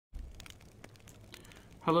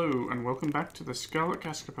Hello and welcome back to the Scarlet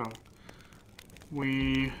Cascabel.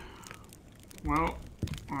 In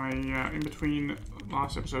between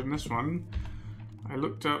last episode and this one, I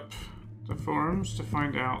looked up the forums to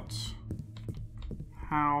find out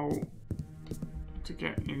how to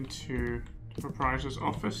get into the proprietor's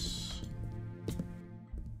office,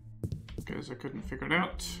 because I couldn't figure it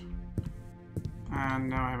out, and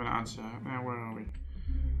now I have an answer. Now where are we?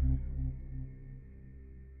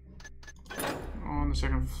 On the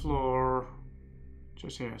second floor,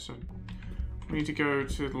 just here. So we need to go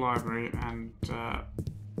to the library and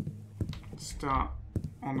start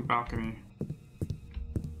on the balcony.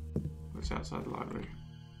 That's outside the library.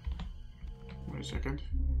 Wait a second.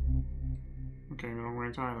 I'm going the wrong way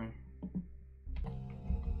entirely.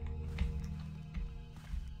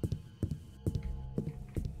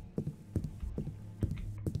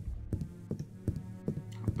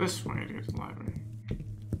 This way to get to the library.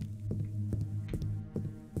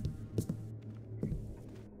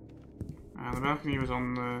 And the balcony was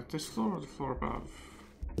on this floor or the floor above?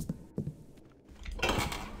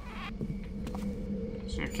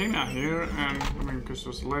 So I came out here and, because there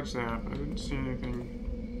was a ledge there, but I didn't see anything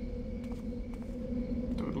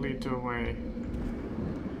that would lead to a way.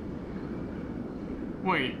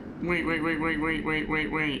 Wait.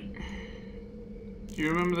 Do you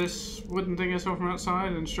remember this wooden thing I saw from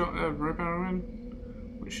outside and shot a rope arrow in?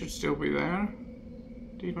 Which should still be there.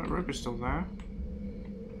 Indeed, my rope is still there.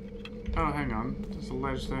 Oh, hang on. There's a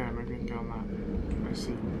ledge there. Maybe we can go on that. I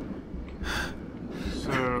see.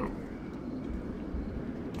 So...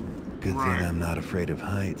 Good thing I'm not afraid of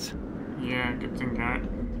heights. Yeah, good thing, Garrett.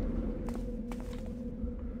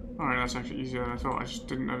 Alright, that's actually easier than I thought. I just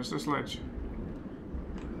didn't notice this ledge.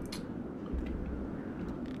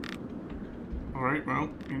 Alright, well,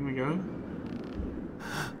 in we go.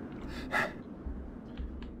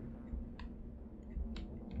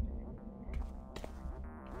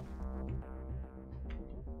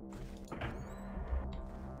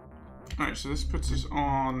 Alright, so this puts us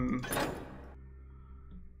on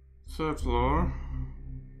third floor.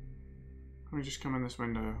 Let me just come in this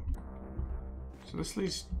window. So this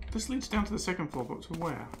leads down to the second floor, but to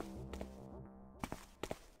where?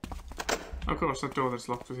 Of course, that door that's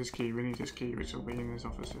locked with his key. We need his key, which will be in his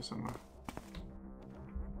office here somewhere.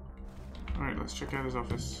 Alright, let's check out his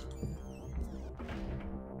office.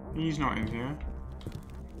 He's not in here,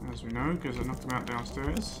 as we know, because I knocked him out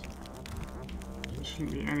downstairs. There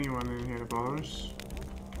shouldn't be anyone in here to bother us.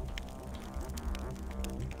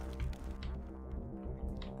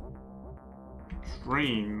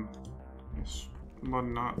 Train. This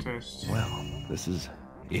modern art test. Well, this is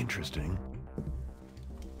interesting.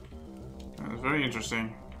 That was very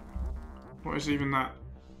interesting. What is even that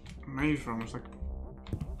made from? It's like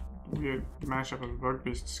a weird mashup of bug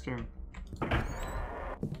beast skin.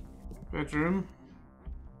 Bedroom.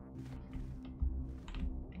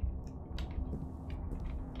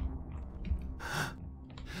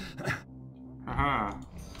 Aha.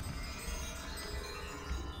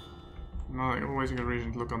 No, always a good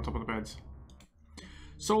reason to look on top of the beds.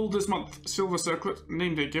 Sold this month. Silver circlet.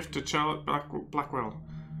 Named a gift to Scarlet Blackwell.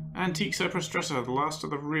 Antique cypress dresser. The last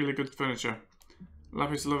of the really good furniture.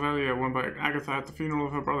 Lapis Lavelia, worn by Agatha at the funeral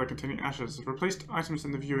of her brother, containing ashes. Replaced items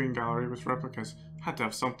in the viewing gallery with replicas. Had to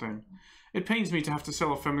have something. It pains me to have to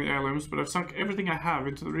sell off family heirlooms, but I've sunk everything I have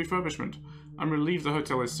into the refurbishment. I'm relieved the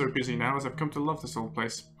hotel is so busy now, as I've come to love this old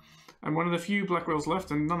place. I'm one of the few Blackwells left,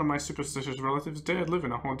 and none of my superstitious relatives dared live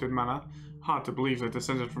in a haunted manor. Hard to believe they're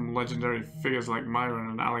descended from legendary figures like Myron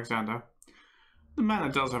and Alexander. The manor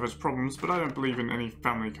does have its problems, but I don't believe in any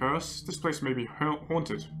family curse. This place may be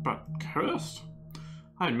haunted, but cursed?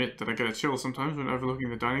 I admit that I get a chill sometimes when overlooking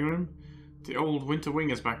the dining room. The old winter wing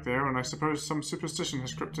is back there, and I suppose some superstition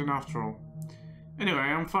has crept in after all. Anyway,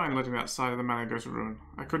 I'm fine letting that side of the manor go to ruin.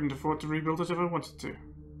 I couldn't afford to rebuild it if I wanted to.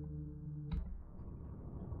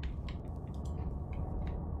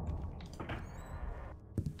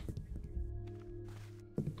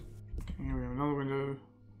 Here we have another window.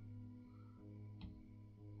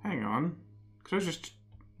 Hang on. Could I just...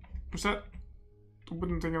 Was that the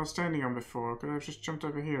wooden thing I was standing on before? Could I have just jumped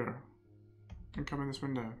over here and come in this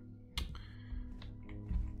window?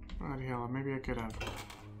 Bloody hell, maybe I could have.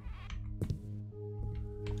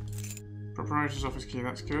 Proprietor's office key,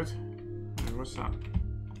 that's good. Hey, what's that?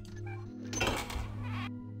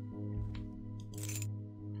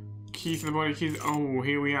 Key to the body, key to the... Oh,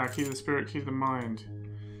 here we are. Key to the spirit, key to the mind.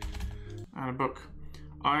 And a book.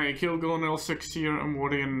 I, Kilgornel Sixtier, am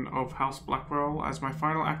Wardian of House Blackwell. As my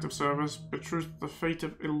final act of service, betrothed the fate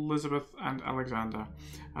of Elizabeth and Alexander.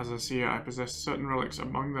 As a seer, I possess certain relics,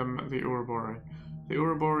 among them the Ouroboros. The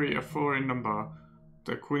Ouroboros are 4 in number.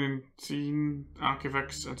 the Quinantine,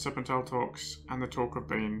 Archivex, and Serpentile talks, and the Talk of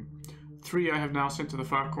Bane. 3 I have now sent to the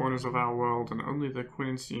far corners of our world, and only the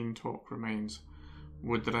Quinantine talk remains.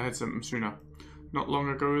 Would that I had sent them sooner. Not long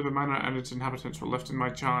ago, the manor and its inhabitants were left in my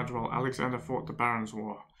charge while Alexander fought the Baron's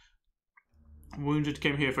War. Wounded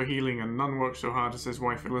came here for healing, and none worked so hard as his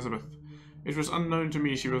wife Elizabeth. It was unknown to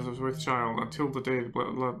me she was with child until the day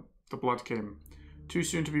the blood came. Too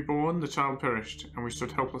soon to be born, the child perished, and we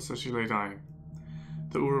stood helpless as she lay dying.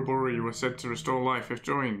 The Ouroboros were said to restore life if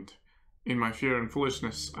joined. In my fear and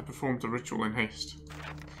foolishness, I performed the ritual in haste.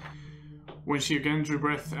 When she again drew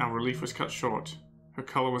breath, our relief was cut short. Her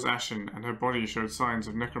colour was ashen, and her body showed signs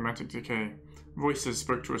of necromantic decay. Voices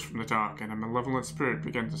spoke to us from the dark, and a malevolent spirit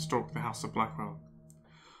began to stalk the house of Blackwell.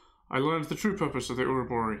 I learned the true purpose of the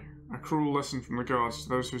Ouroboros, a cruel lesson from the gods to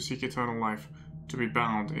those who seek eternal life, to be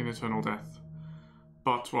bound in eternal death.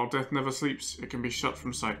 But while death never sleeps, it can be shut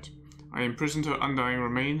from sight. I imprisoned her undying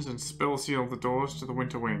remains and spell-sealed the doors to the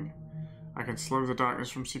Winter Wing. I can slow the darkness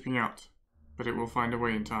from seeping out, but it will find a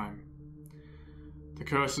way in time. The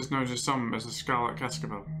curse is known to some as the Scarlet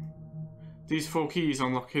Cascabel. These 4 keys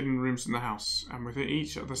unlock hidden rooms in the house, and within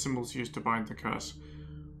each are the symbols used to bind the curse.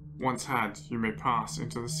 Once had, you may pass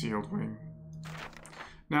into the sealed wing.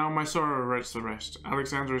 Now my sorrow writes the rest.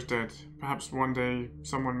 Alexander is dead. Perhaps one day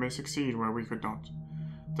someone may succeed where we could not.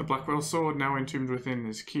 The Blackwell sword now entombed within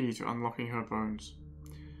is key to unlocking her bones.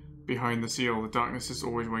 Behind the seal, the darkness is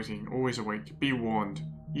always waiting, always awake. Be warned.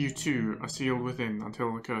 You too are sealed within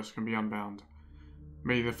until the curse can be unbound.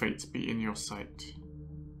 May the fates be in your sight.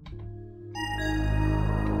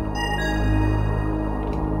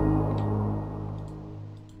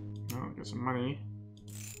 Oh, get some money.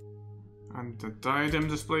 And the diadem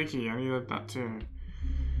display key, I needed that too.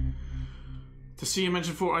 To see you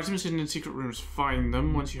mention 4 items hidden in secret rooms. Find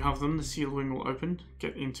them. Once you have them, the seal wing will open.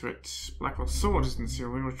 Get into it. Blackwell's sword is in the seal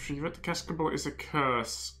wing. Retrieve it. The Cascabel is a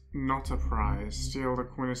curse, not a prize. Steal the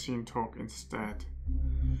Quinantine talk instead.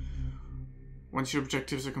 Once your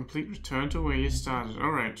objectives are complete, return to where you started.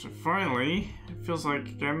 Alright, so finally, it feels like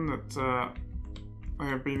again that I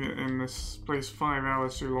have been in this place 5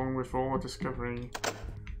 hours too long before discovering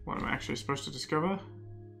what I'm actually supposed to discover.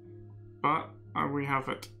 But we have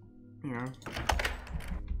it, you know.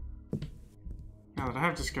 Now that I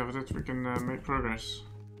have discovered it, we can make progress.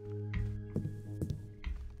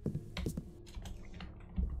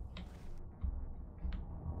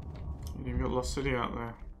 You've got Lost City out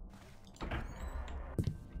there.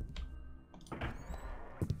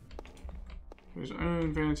 His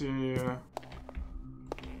own vanity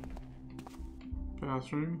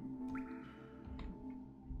bathroom.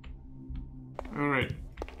 Alright.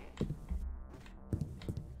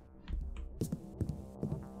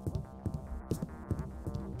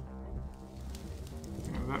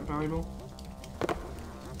 Is that valuable?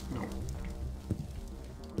 No.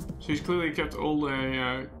 So he's clearly kept all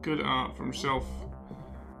the good art from shelf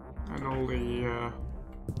and all the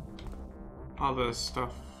other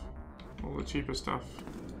stuff. All the cheaper stuff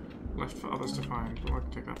left for others to find. Oh, I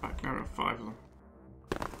can take that back. Now we have 5 of them.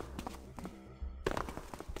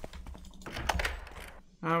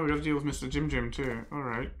 Oh, we got to deal with Mr. Jim too.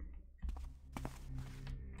 Alright.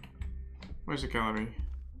 Where's the gallery?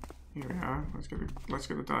 Here we are. Let's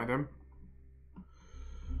get the diadem.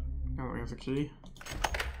 Now that we have the key.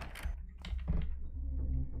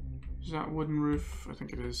 Is that wooden roof? I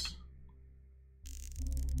think it is.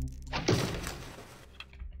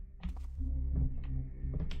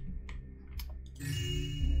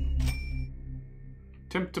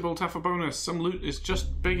 Temptable Taffa bonus. Some loot is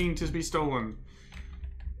just begging to be stolen.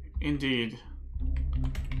 Indeed.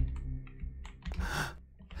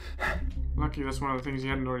 Lucky that's one of the things you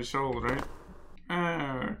hadn't already sold, right?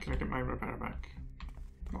 Can I get my repair back?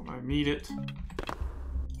 Not that I need it.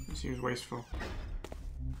 It seems wasteful.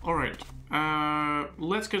 Alright.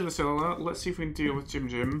 Let's go to the cellar. Let's see if we can deal with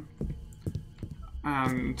Jim.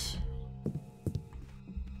 And...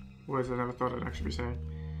 words I never thought I'd actually be saying.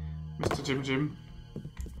 Mr. Jim.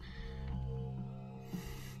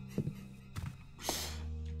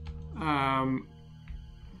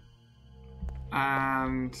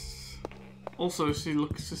 And also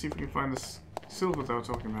look to see if we can find this silver they were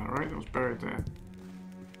talking about, right? That was buried there.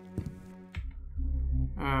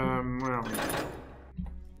 Where are we?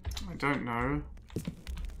 I don't know.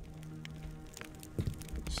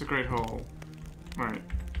 It's a great hall. Right.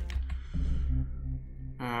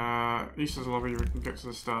 East is the lobby, we can get to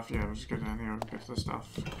the stuff. Yeah, we'll just go down here and get to the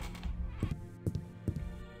stuff.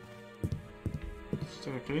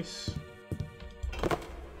 Staircase.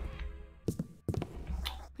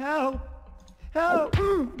 Help! Help!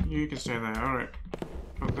 You can stay there, alright.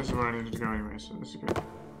 But this is where I needed to go anyway, so this is good.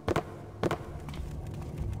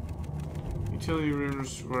 Utility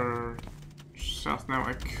rooms were south. Now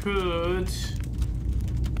I could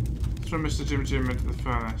throw Mr. Jim Jim into the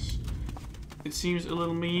furnace. It seems a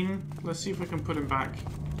little mean. Let's see if I can put him back.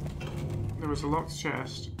 There was a locked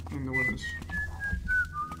chest in the woods.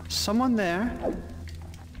 Someone there?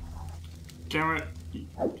 Garrett,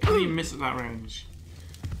 how do you miss at that range?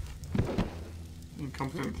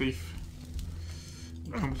 Incompetent thief.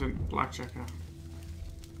 Incompetent blackjacker.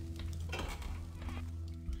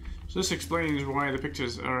 So this explains why the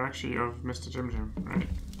pictures are actually of Mr. Jim Jim, right?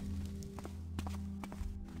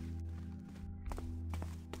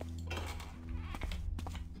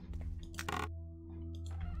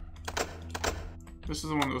 This is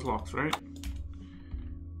the one that was locked, right?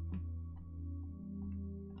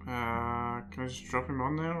 Can I just drop him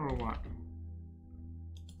on there or what?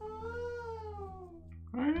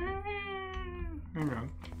 Hang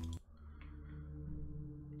on.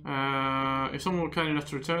 If someone were kind enough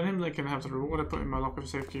to return him, they can have the reward I put in my locker for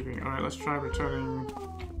safekeeping. Alright, let's try returning.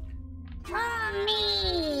 For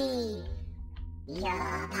me!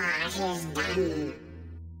 Your part is done.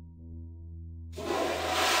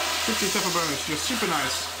 50 tougher bonus, you're super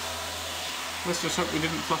nice. Let's just hope we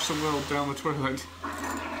didn't flush the world down the toilet.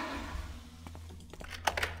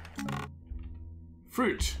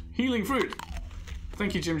 Fruit! Healing fruit!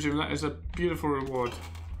 Thank you, Jim Jim, that is a beautiful reward.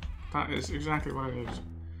 That is exactly what I need.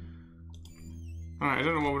 Alright, I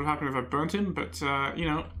don't know what would have happened if I burnt him, but, you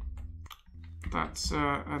know, that's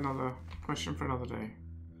another question for another day.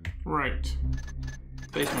 Right.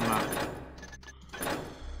 Basement map.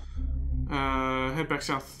 Head back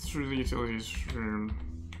south through the utilities room.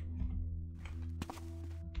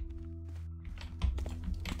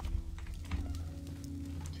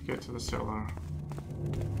 To get to the cellar.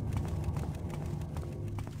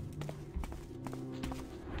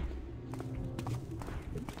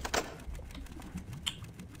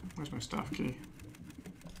 Where's my staff key?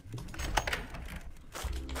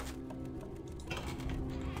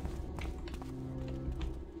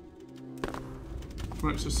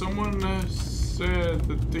 Right, so someone said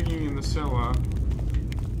that digging in the cellar,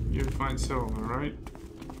 you'd find silver, right?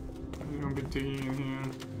 Are you gonna be digging in here?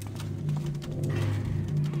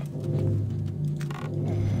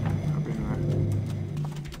 I've been there.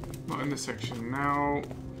 Not in this section. Now,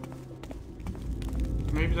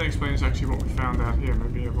 maybe that explains actually what we found out here.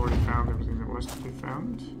 Maybe I've already found everything that was to be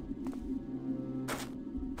found.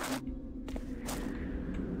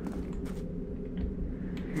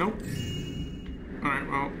 Nope. Alright,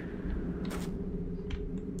 well.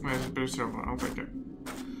 There's a bit of silver, I'll take it.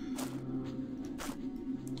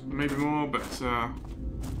 Maybe more, but I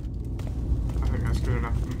think that's good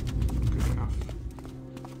enough. Good enough.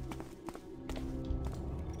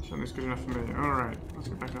 Something's good enough for me. Alright, let's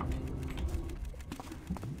get back up.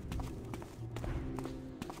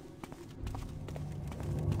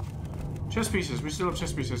 Chess pieces. We still have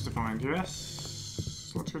chess pieces to find,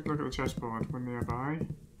 yes? Let's go look at the chessboard when nearby.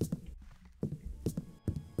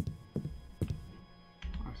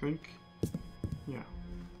 I think. Yeah.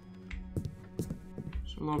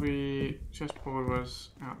 So lobby chessboard was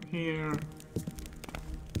out here.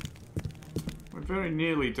 We're very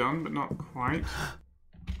nearly done, but not quite.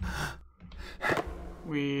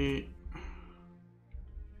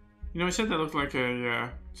 You know, I said that looked like a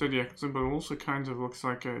zodiac symbol, but it also kind of looks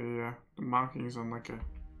like a the markings on like a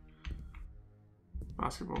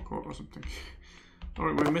basketball court or something.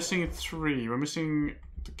 Alright, we're missing 3. We're missing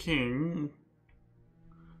the king.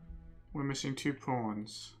 We're missing 2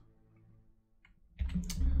 pawns.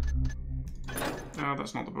 No,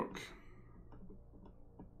 that's not the book.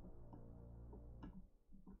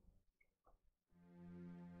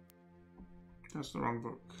 That's the wrong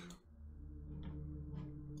book.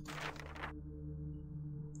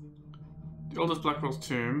 The oldest Blackwell's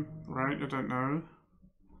tomb, right? I don't know.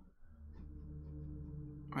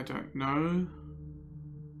 I don't know.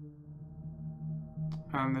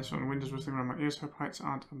 And this one, windows whistling around my ears, hope heights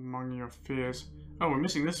aren't among your fears. Oh, we're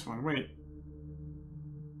missing this one, wait.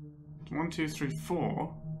 1, 2, 3,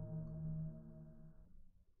 4.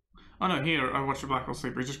 Oh no, here, I watched a Blackwell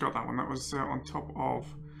sleep. We just got that one. That was on top of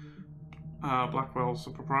Blackwell's,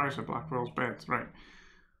 the proprietor Blackwell's bed, right.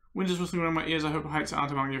 Windows whistling around my ears, I hope heights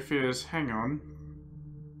aren't among your fears. Hang on.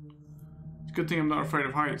 It's a good thing I'm not afraid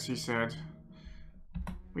of heights, he said.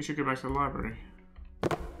 We should go back to the library.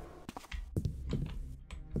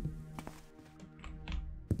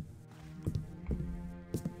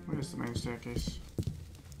 Where's the main staircase?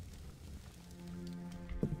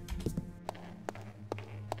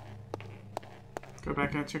 Go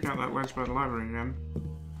back and check out that ledge by the library again.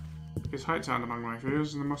 His heights aren't among my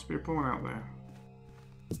fears, and there must be a pawn out there.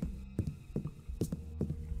 It's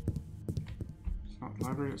not the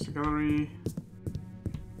library, it's the gallery.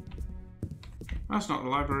 That's not the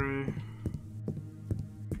library.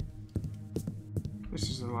 This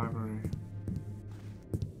is the library.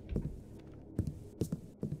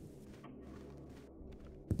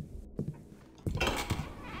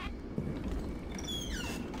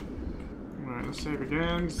 Alright, let's save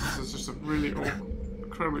again. This is just a really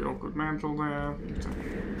incredibly awkward mantle there.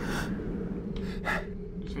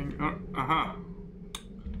 Oh, aha!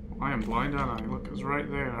 Well, I am blind, aren't I? Look, it's right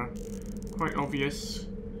there. Quite obvious.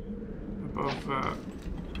 Above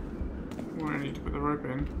where I need to put the rope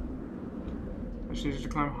in. I just needed to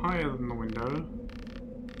climb higher than the window.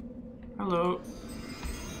 Hello!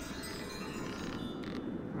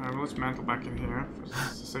 Alright, well, let's mantle back in here.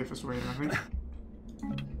 It's the safest way in, I think.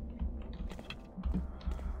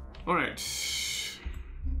 Alright.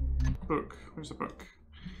 Book. Where's the book?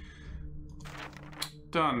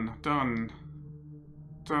 Done. Done.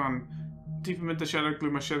 Done. Deep amid the shadow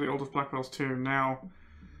gloom, I share the oldest Blackwell's tomb. Now,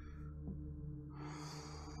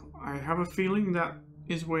 I have a feeling that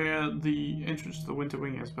is where the entrance to the Winter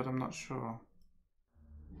Wing is, but I'm not sure.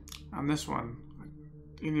 And this one,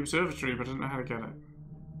 in the observatory, but I don't know how to get it.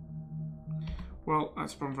 Well,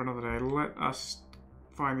 that's a problem for another day. Let us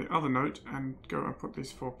find the other note and go and put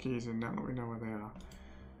these 4 keys in now that we know where they are.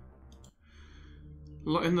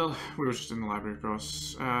 We were just in the library, of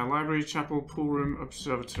course. Library, chapel, pool room,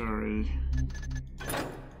 observatory.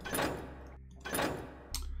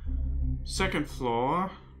 2nd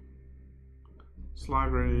floor. It's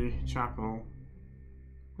library, chapel.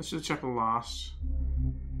 Let's do the chapel last.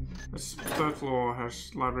 This 3rd floor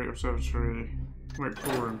has library, observatory. Wait,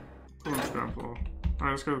 pool room. Pool room's ground floor.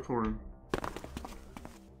 Alright, let's go to the pool room.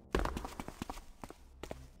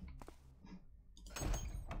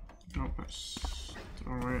 Oh, that's the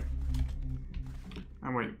wrong way.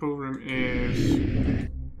 And wait, the pool room is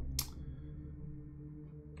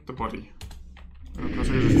the body. And of course,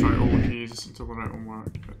 I could just try all the keys until the right one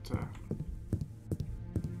worked, but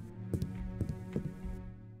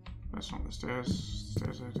that's not the stairs. The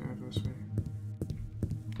stairs are down this way.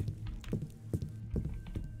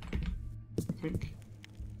 I think.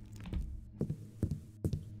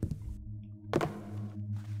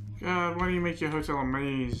 God, why do you make your hotel a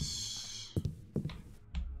maze?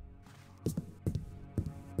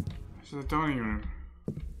 This is the dining room.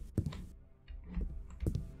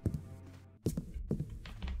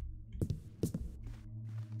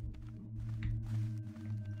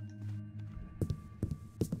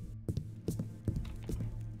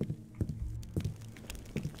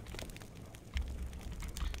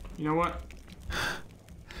 You know what?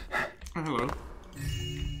 Oh, hello.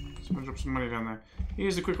 Someone dropped some money down there.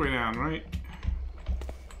 Here's the quick way down, right?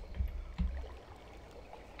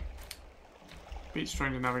 Beats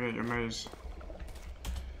trying to navigate your maze.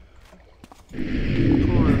 The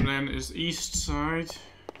pool room then is east side.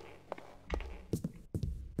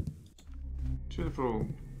 To the pool.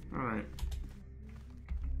 Alright.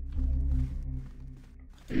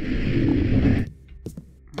 Here's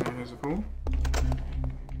the pool.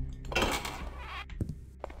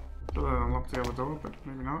 Thought I'd unlock the other door, but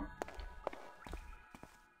maybe not.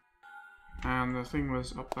 And the thing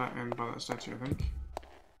was up that end by that statue, I think.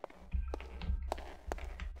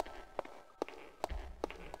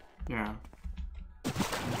 Yeah.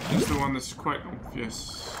 It's the one that's quite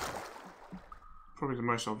obvious. Probably the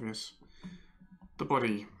most obvious. The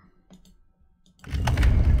body.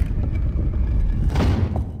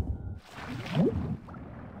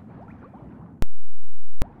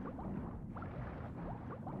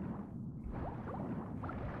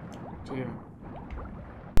 Dear.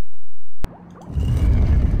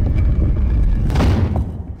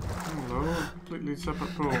 Hello, completely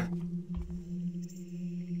separate pool.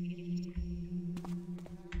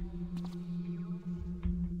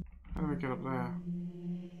 How do I get up there?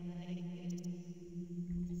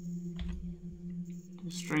 A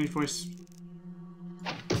strange voice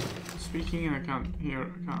speaking, and I can't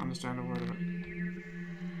understand a word of it.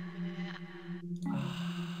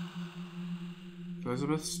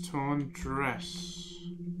 Elizabeth's torn dress.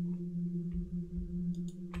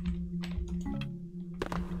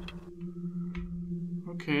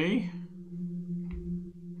 Okay.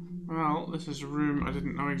 Well, this is a room I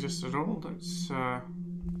didn't know existed at all. That's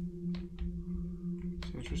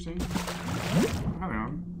interesting. Oh, hang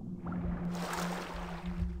on.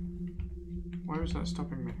 Why was that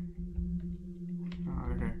stopping me?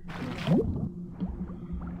 Oh, okay.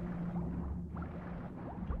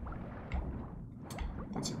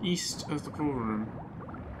 That's east of the pool room.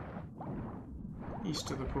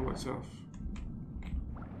 East of the pool itself.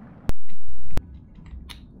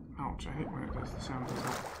 Ouch, I hate when it does the sound of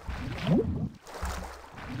that.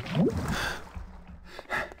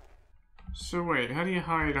 So wait, how do you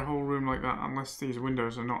hide a whole room like that unless these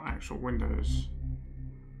windows are not actual windows?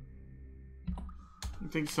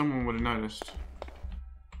 You'd think someone would have noticed.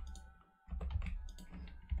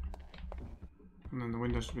 And then the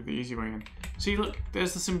windows would be the easy way in. See, look,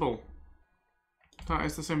 there's the symbol. That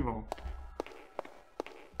is the symbol.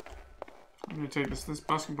 I'm gonna take this. This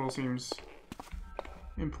basketball seems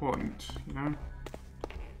important, you know?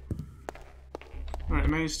 Right, the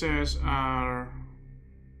main stairs are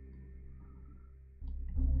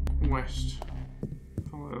west.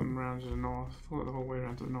 Follow them around to the north. Follow the whole way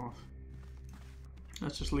around to the north.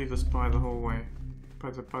 Let's just leave this by the hallway,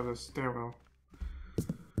 by the stairwell.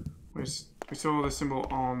 We saw the symbol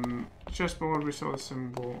on the chessboard. We saw the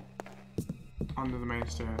symbol under the main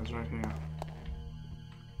stairs right here.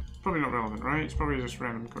 It's probably not relevant, right? It's probably just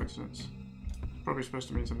random coincidence. It's probably supposed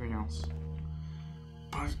to mean something else,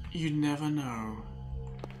 but you never know.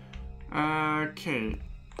 Okay,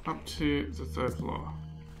 up to the 3rd floor.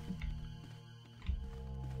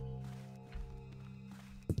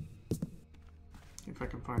 If I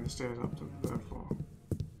can find the stairs up to the 3rd floor.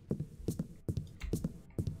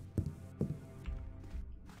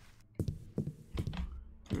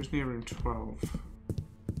 It was near room 12.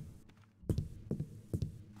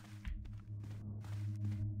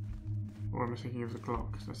 Or am I thinking of the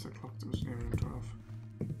clock? That's the clock that was near room 12.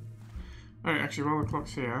 Alright, actually, while the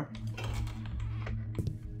clock's here,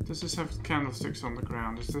 does this have candlesticks on the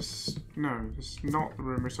ground? Is this... No, this is not the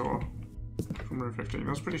room we saw from room 15. I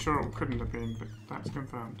was pretty sure it couldn't have been, but that's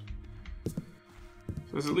confirmed. So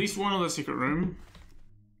there's at least one other secret room.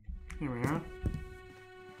 Here we are.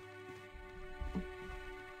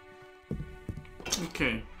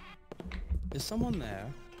 Okay. Is someone there?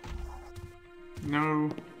 No.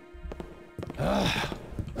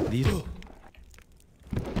 These.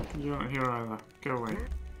 You're not here either. Go away.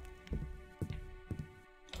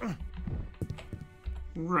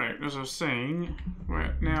 Right, as I was saying,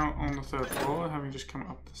 we're now on the 3rd floor, having just come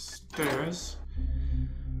up the stairs.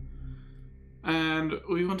 And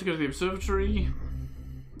we want to go to the observatory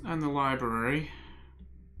and the library.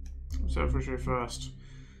 Observatory first.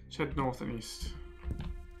 Let's head north and east.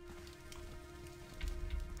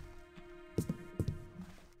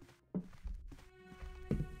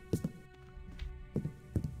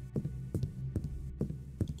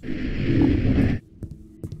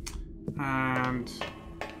 And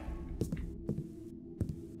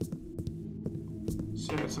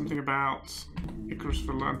said something about Icarus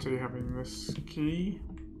Volante having this key.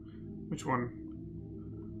 Which one?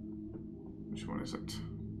 Which one is it?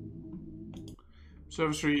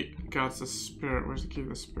 Observatory guards the spirit. Where's the key to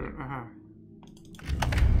the spirit? Aha.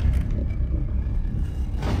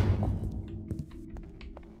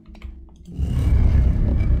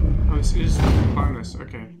 Oh, this is climb this.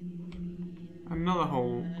 Okay. Another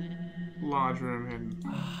whole large room hidden.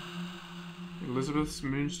 Elizabeth's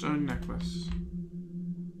moonstone necklace.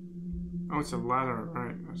 Oh, it's a ladder,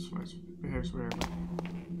 right? That's why it behaves weirdly.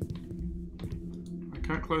 I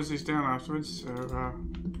can't close these down afterwards, so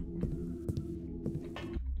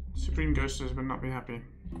Supreme Ghosters would not be happy.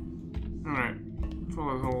 Alright,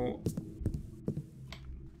 follow the whole.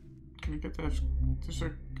 Can we get there? Just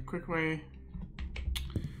a quick way.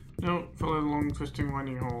 No, follow the long, twisting,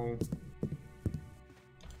 winding hall.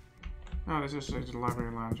 Oh, there's just a library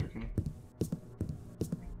and lounge, okay.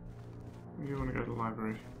 We do want to go to the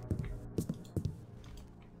library.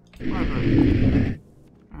 Library.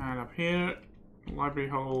 And up here, the library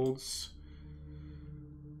holds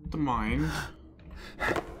the mind.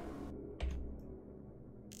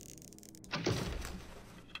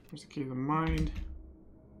 Where's the key to the mind?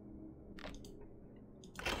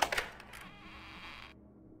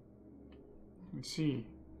 Let's see.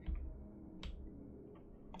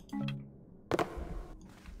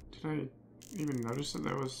 Did I even notice that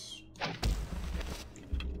there was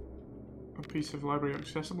a piece of library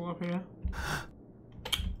accessible up here? I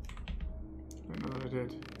don't know that I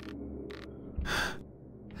did.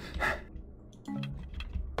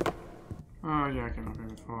 Oh yeah, I came up here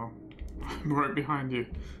before. I'm right behind you.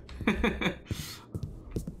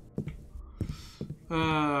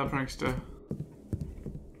 Prankster.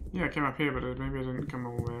 Yeah, I came up here, but maybe I didn't come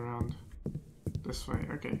all the way around this way.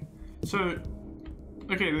 Okay. So,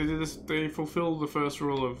 okay, they did this. They fulfilled the first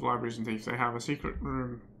rule of libraries and thieves. They have a secret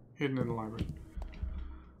room hidden in the library.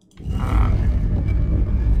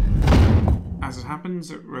 As it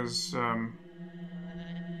happens, it was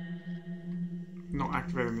not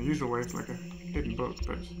activated in the usual way, like a hidden book,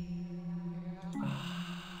 but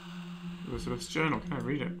Elizabeth's journal. Can I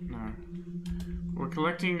read it? No. We're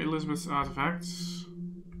collecting Elizabeth's artifacts.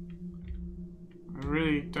 I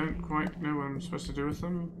really don't quite know what I'm supposed to do with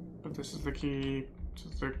them, but this is the key to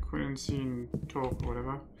the Queen Scene talk or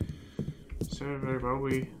whatever. So, very well,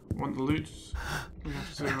 we want the loot. We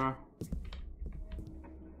have to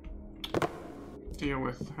deal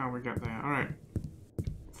with how we get there. Alright.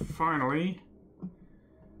 Finally,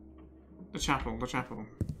 the chapel.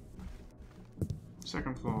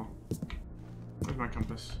 Second floor. Where's my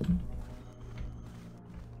compass?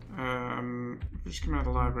 Just come out of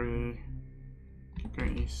the library. Keep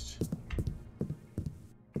going east.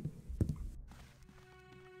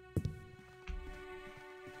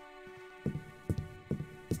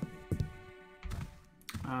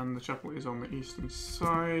 And the chapel is on the eastern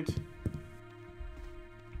side.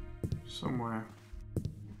 Somewhere.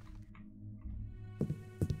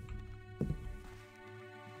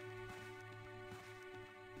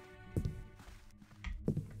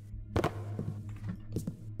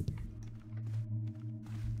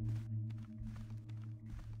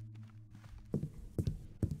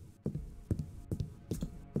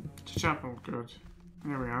 Chapel, good.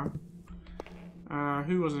 There we are.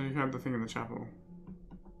 Who was it who had the thing in the chapel?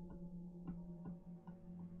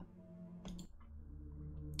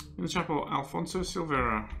 In the chapel, Alfonso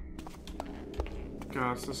Silvera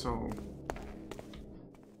guards the soul.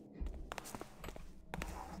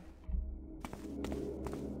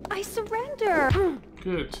 I surrender!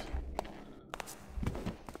 Good.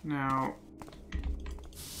 Now,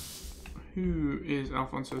 who is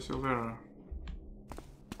Alfonso Silvera?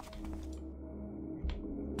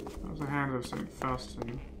 The hand of St.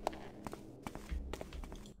 Faustin.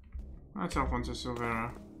 That's Alfonso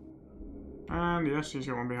Silvera. And yes, he's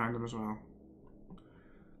got one behind him as well.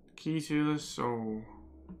 Key to the soul.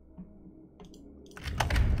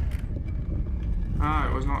 Ah,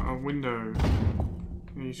 it was not a window.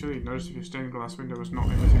 You should have noticed if your stained glass window was not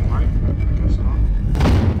emitting light, but I guess not.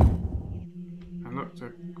 And look,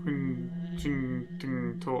 the Queen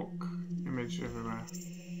Ting Talk image everywhere.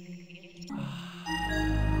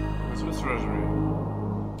 Elizabeth's rosary.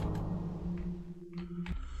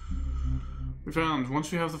 We found.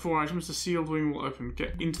 Once we have the 4 items, the sealed wing will open.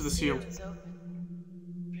 Get into the sealed. Is open.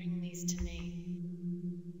 Bring these to me.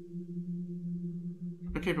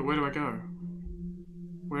 Okay, but where do I go?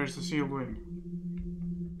 Where's the sealed wing?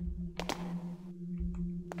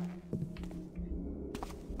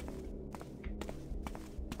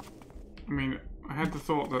 I mean, I had the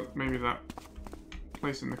thought that maybe that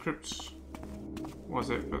place in the crypts was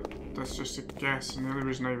it, but that's just a guess, and the only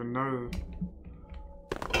reason I even know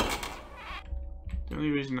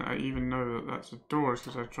that that's a door is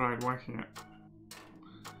because I tried whacking it.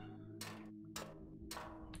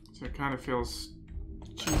 So it kind of feels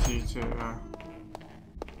cheesy to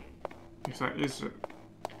if that is it,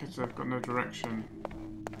 because I've got no direction.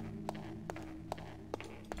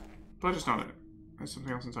 But it's not it. It's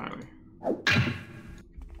something else entirely.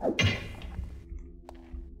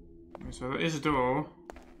 So there is a door,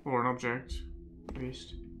 or an object, at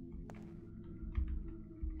least.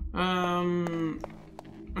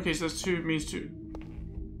 Okay, so that's means two.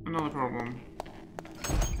 Another problem.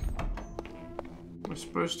 We're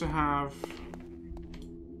supposed to have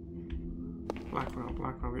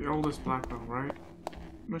Blackwell, the oldest Blackwell, right?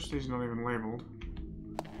 Most of these are not even labeled.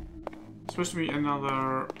 It's supposed to be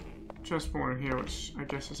another chest point in here, which I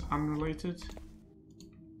guess is unrelated.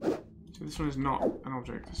 So this one is not an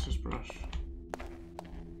object, it's just brush.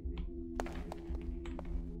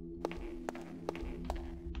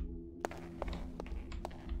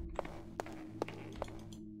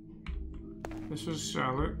 This was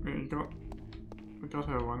Charlotte. We got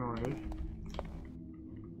her one already.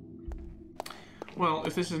 Well,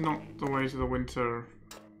 if this is not the way to the winter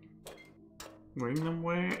wing, then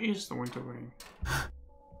where is the winter wing?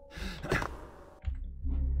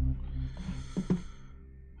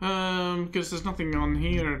 Because there's nothing on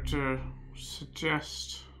here to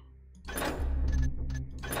suggest.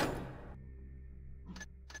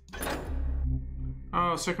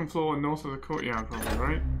 Oh, second floor north of the courtyard, probably,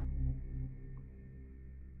 right?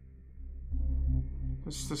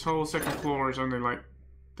 This whole second floor is only like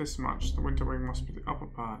this much. The winter wing must be the upper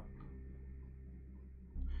part.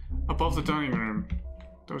 Above the dining room.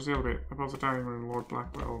 That was the other bit. Above the dining room, Lord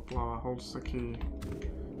Blackwell holds the key.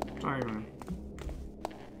 Dining room.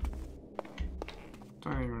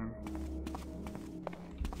 Dining room.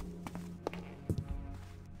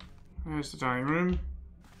 There's the dining room.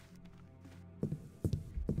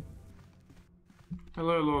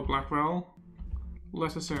 Hello, Lord Blackwell.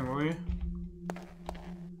 Let us in, will you?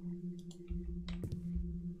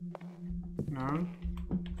 No. No.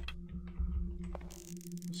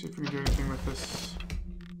 Let's see if we can do anything with this.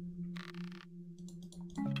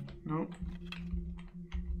 Nope.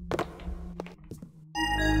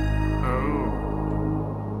 Oh.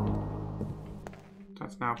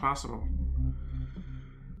 That's now passable.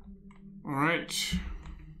 Alright.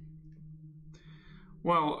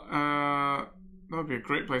 Well, that would be a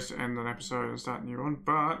great place to end an episode and start a new one,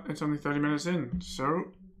 but it's only 30 minutes in,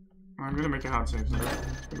 so I'm going to make a hard save though.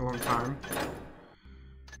 It's been a long time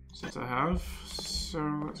since I have, so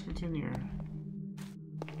let's continue.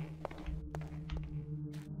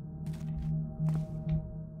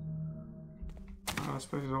 Oh, this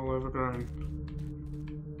place is all overgrown.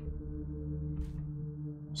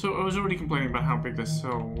 So I was already complaining about how big this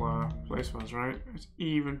whole place was, right? It's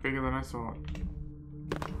even bigger than I thought.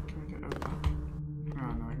 Can I get over that?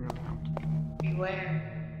 Oh no, I can go down.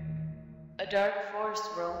 Beware. A dark force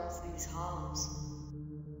roams these halls.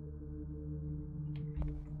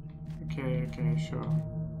 Okay, sure.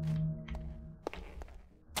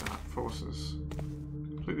 Dark forces.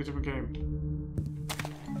 Completely different game.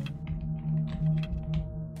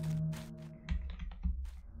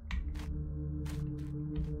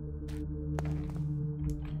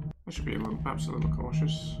 I should be perhaps a little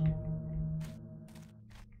cautious.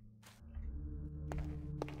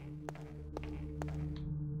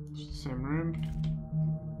 It's the same room.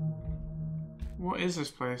 What is this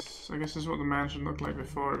place? I guess this is what the mansion looked like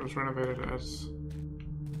before it was renovated as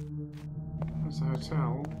a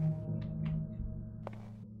hotel.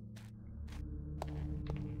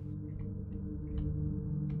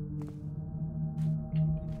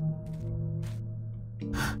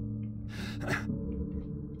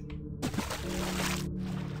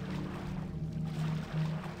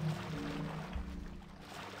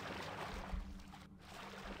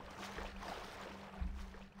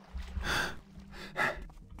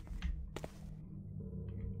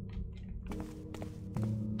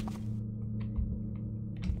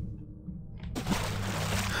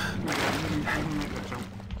 Make that jump.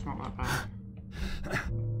 It's not that bad.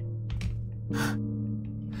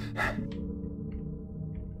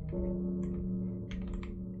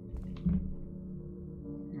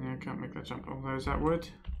 Yeah, I can't make that jump. Although, is that wood?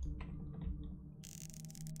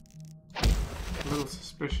 A little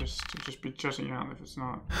suspicious to just be jutting out if it's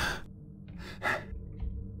not.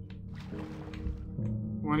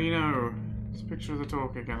 What do you know? It's a picture of the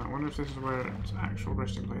talk again. I wonder if this is where its actual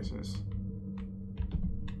resting place is.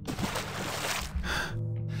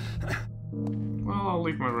 Well, I'll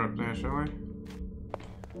leave my rope there, shall I?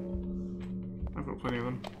 I've got plenty of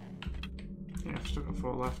them. Yeah, I've still got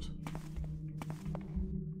 4 left.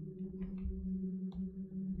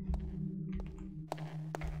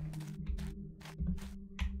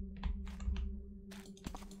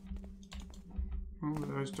 Well,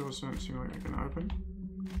 those doors don't seem like they can open.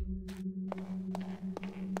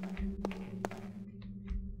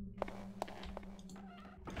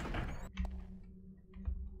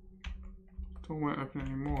 Door won't open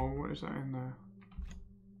anymore. What is that in there?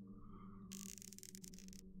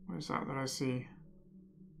 What is that I see?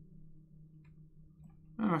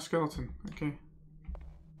 Oh, a skeleton. Okay.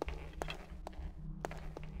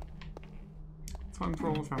 Fun for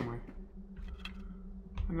all the family.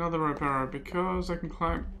 Another rope arrow, because I can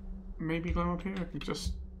climb, maybe climb up here. I can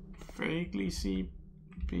just vaguely see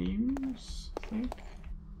beams, I think.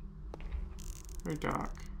 Very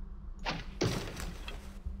dark.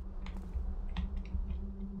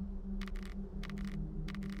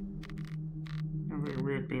 Oh, very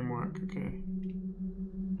weird beam work, okay.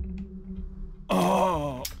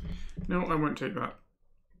 Oh! No, I won't take that.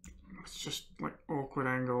 It's just like awkward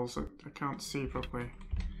angles that I can't see properly.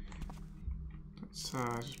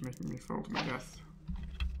 That's just making me fall to my death.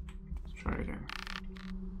 Let's try it again.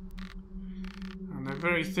 And they're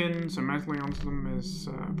very thin, so mantling onto them is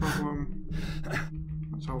a problem.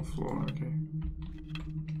 That's whole floor, okay.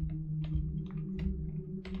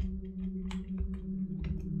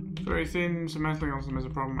 It's very thin, so mantling onto them is a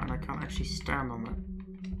problem, and I can't actually stand on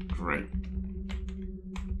that. Great.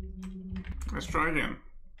 Let's try again.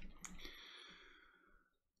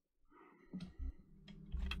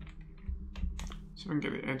 See if I can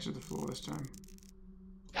get the edge of the floor this time.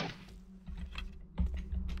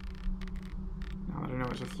 Now that I know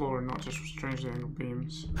it's a floor and not just strangely angled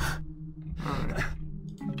beams. Alright.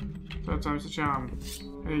 Third time's the charm.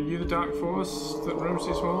 Hey, you the dark force that roams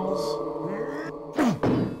these halls?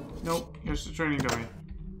 Nope, you're just a training dummy.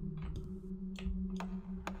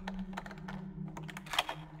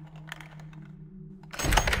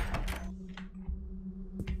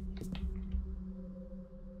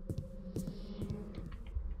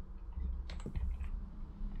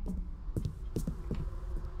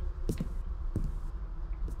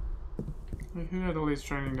 Who had all these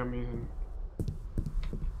training dummies in?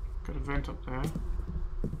 Got a vent up there.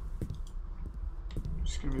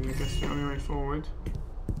 Just gonna be, I guess, the only way forward.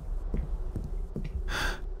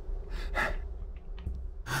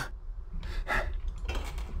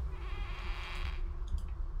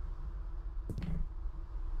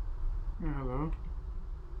 Oh, hello.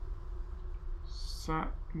 Is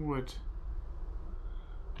that wood?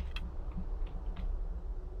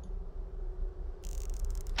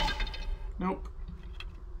 Nope.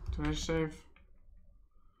 Did I save?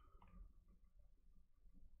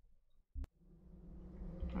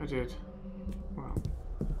 I did. Well,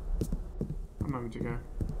 a moment ago.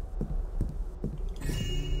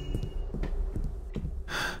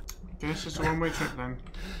 Guess it's a one-way trip then.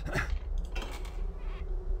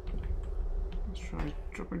 Let's try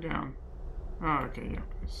dropping down. Oh, okay, yeah,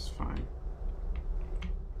 it's fine.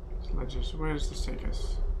 It's ledges. Where does this take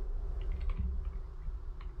us?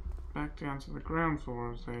 Back down to the ground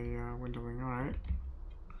floor of the windowing, alright.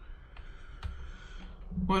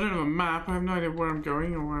 Well, I don't have a map. I have no idea where I'm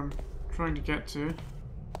going or where I'm trying to get to.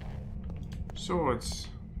 Swords.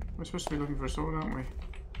 We're supposed to be looking for a sword, aren't we?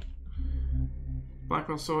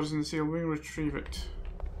 Blackwell sword is in the seal. We'll retrieve it.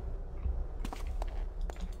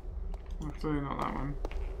 Well, clearly not that one.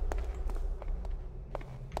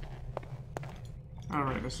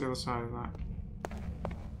 Alright, that's the other side of that.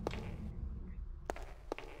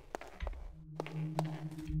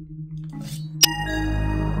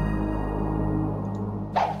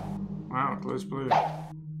 Wow, it glows blue.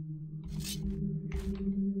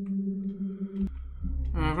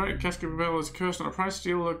 Right, Cascabel is cursed on a price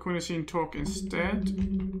steal the Quinacine talk instead,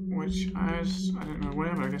 which I don't know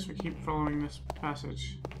where, but I guess we keep following this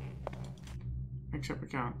passage. Except we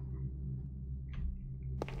can't.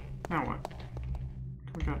 Now what?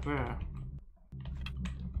 Can we go up there?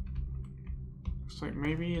 Looks like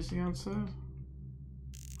maybe is the answer.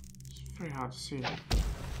 It's very hard to see.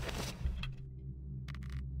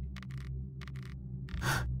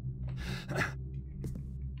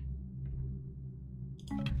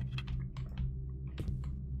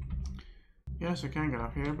 Yes, I can get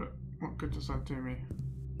up here, but what good does that do me?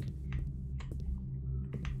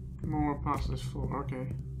 More past this floor, okay.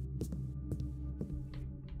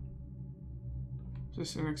 Is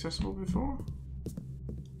this inaccessible before?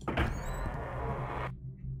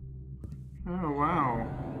 Oh, wow.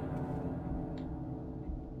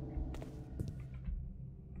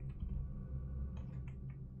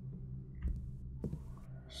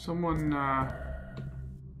 Someone,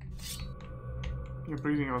 you're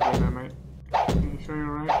breathing out there, mate. Are you sure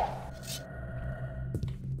you're alright?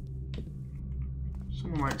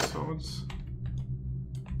 Someone likes swords.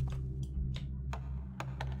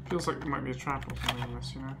 Feels like there might be a trap or something in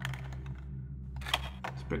this, you know?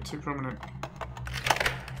 It's a bit too prominent.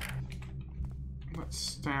 Let's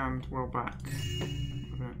stand well back a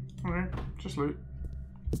bit. Okay, just loot.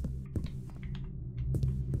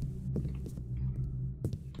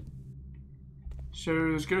 So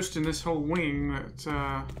there's a ghost in this whole wing that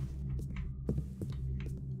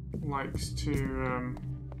likes to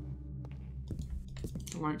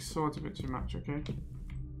likes swords a bit too much, okay?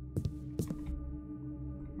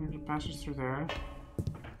 There's a passage through there.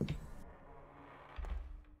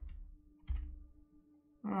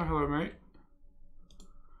 Oh, hello, mate.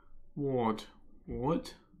 Ward.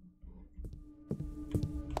 Ward?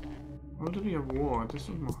 Why would it be a ward? This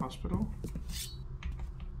isn't a hospital.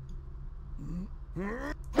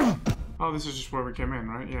 Oh, this is just where we came in,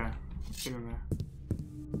 right? Yeah. Let's get in there.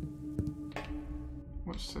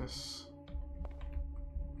 What's this?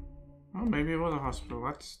 Oh, maybe it was a hospital.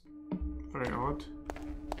 That's very odd.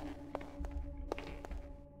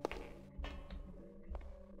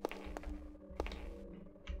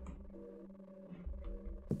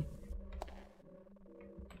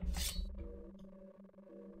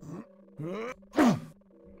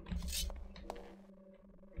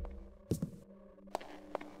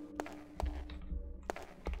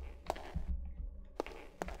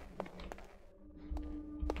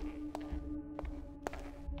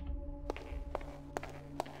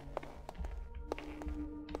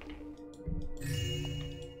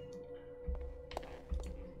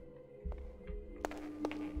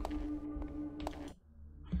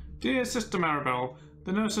 Dear Sister Maribel,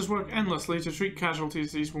 the nurses work endlessly to treat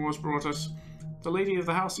casualties these wars brought us. The lady of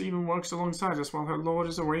the house even works alongside us while her lord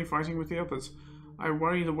is away fighting with the others. I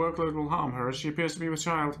worry the workload will harm her as she appears to be with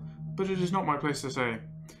child, but it is not my place to say.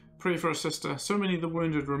 Pray for us, sister. So many of the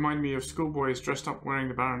wounded remind me of schoolboys dressed up wearing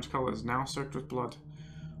the Baron's colours, now soaked with blood.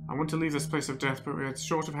 I want to leave this place of death, but we are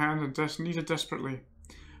short of hand and need it desperately.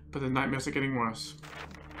 But the nightmares are getting worse.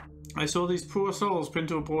 I saw these poor souls pinned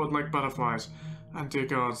to a board like butterflies. And dear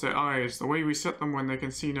gods, their eyes, the way we set them when they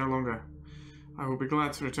can see no longer. I will be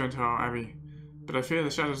glad to return to our abbey, but I fear the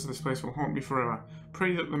shadows of this place will haunt me forever.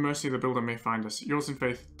 Pray that the mercy of the builder may find us. Yours in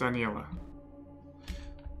faith, Daniela.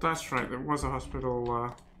 That's right, there was a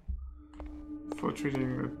hospital for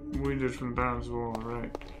treating the wounded from the Baron's War,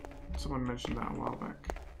 right? Someone mentioned that a while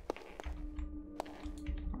back.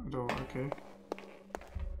 Door, okay.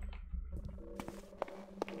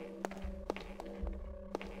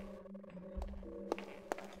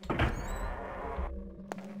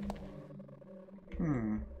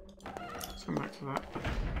 Let's come back to that.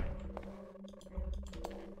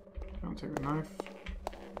 Can't take the knife.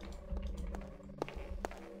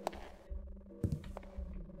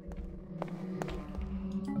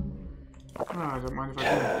 I don't mind if I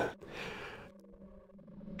do.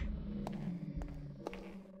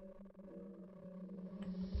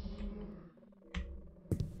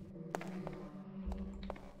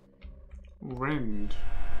 Rend.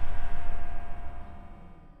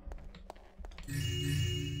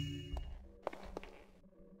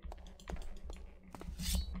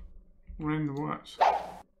 Rend what?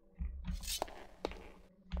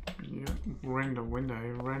 Yeah, rend a window,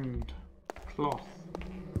 rend cloth.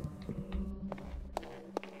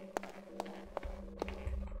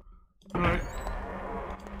 Alright.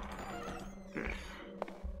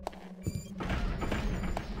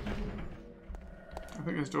 I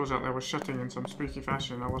think those doors out there were shutting in some spooky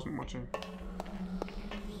fashion. I wasn't watching.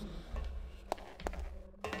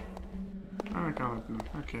 Oh, I can't open them.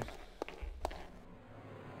 Okay.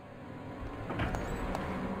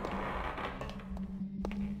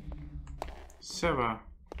 Sever.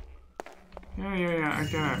 Yeah, I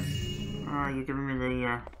get it. You're giving me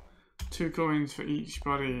the 2 coins for each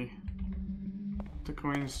body. The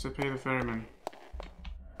coins to pay the ferryman.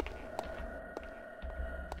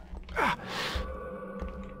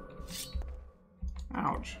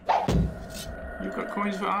 Ouch. You've got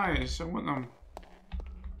coins for eyes. I want them.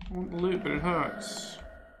 I want the loot, but it hurts.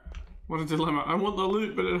 What a dilemma. I want the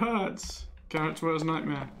loot, but it hurts. Garrett's worst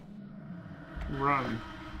nightmare. Run.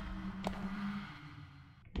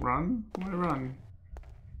 Run? Why run?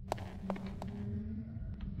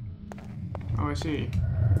 Oh, I see.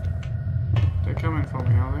 They're coming for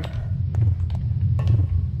me, are they?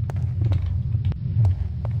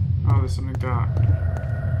 Oh, there's something dark.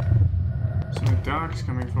 Something dark's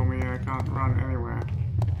coming for me and I can't run anywhere.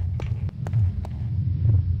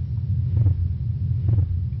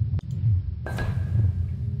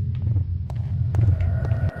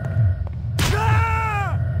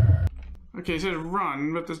 Okay, it says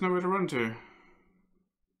run, but there's nowhere to run to.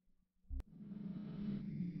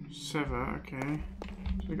 Sever, okay.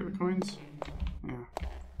 Should I get the coins? Yeah.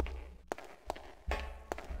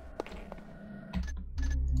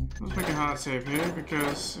 Let's make a hard save here,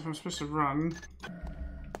 because if I'm supposed to run... I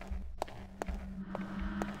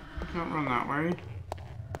can't run that way.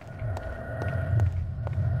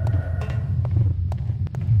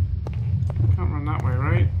 Can't run that way,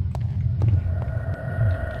 right?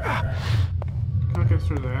 Can't get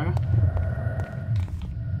through there.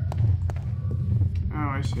 Oh,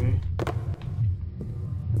 I see.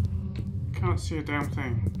 Can't see a damn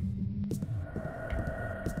thing.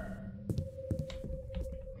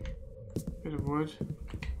 Bit of wood.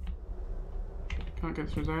 Can't get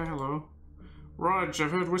through there, hello. Raj,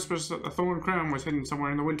 I've heard whispers that the Thorn Crown was hidden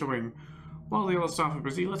somewhere in the Winter Wing. While the old staff are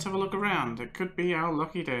busy, let's have a look around. It could be our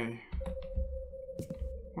lucky day.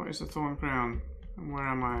 What is the Thorn Crown? And where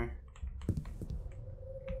am I?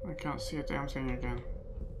 I can't see a damn thing again.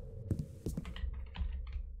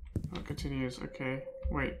 Oh, it continues, okay.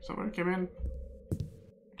 Wait, is that where I came in?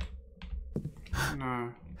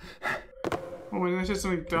 No. Oh, when they said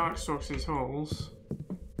something dark stalks these holes,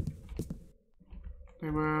 they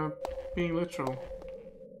were being literal.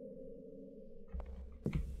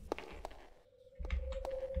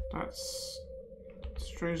 That's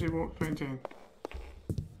strangely warped painting.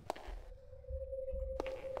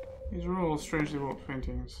 These are all strangely warped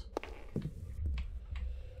paintings.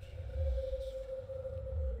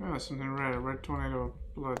 Oh, something red, a red tornado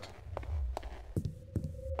of blood.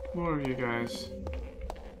 More of you guys.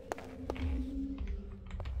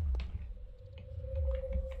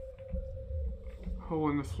 Hole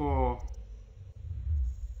in the floor.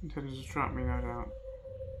 Intended to trap me, no doubt.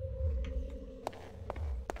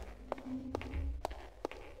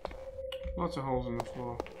 Lots of holes in the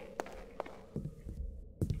floor.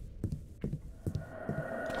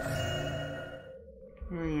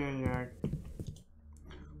 Oh, yeah.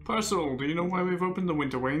 Parcel, do you know why we've opened the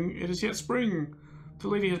Winter Wing? It is yet spring. The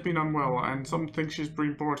lady has been unwell, and some think she's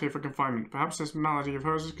been brought here for confinement. Perhaps this malady of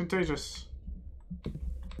hers is contagious.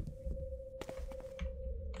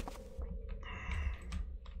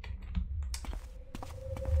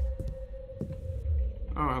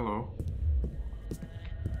 Oh, hello.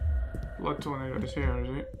 Blood tornado is here, is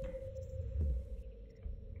it?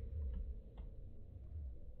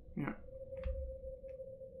 Yeah.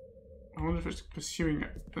 I wonder if it's pursuing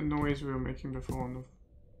the noise we were making before,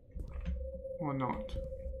 or not.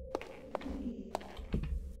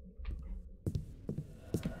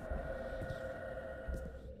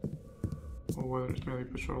 Or whether it's merely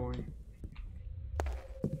patrolling.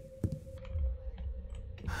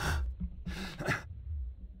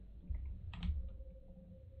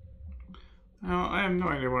 Now, I have no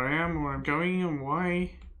idea where I am, where I'm going, and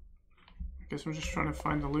why. I guess I'm just trying to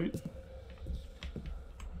find the loot.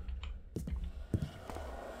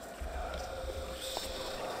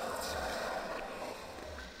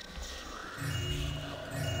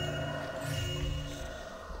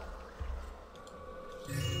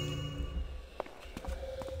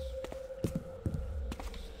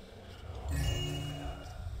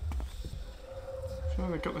 So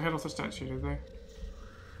they got the head off the statue, did they?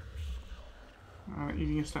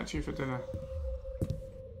 Eating a statue for dinner.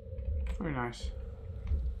 Very nice.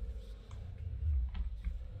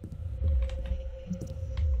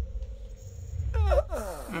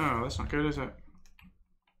 Oh, that's not good, is it?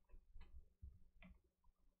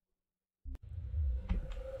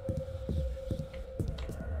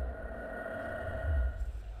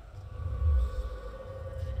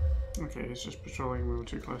 Okay, it's just patrolling, we were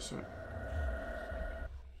too close to it.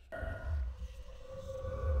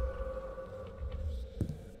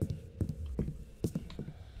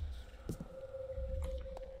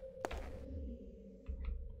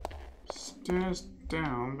 Stairs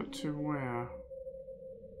down, but to where?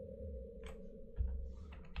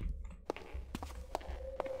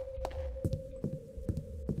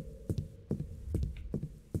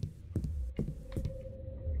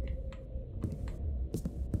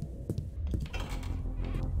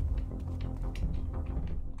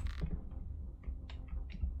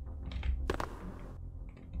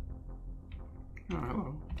 Oh,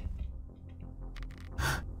 hello.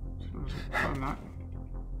 So, that.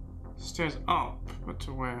 Stairs up, but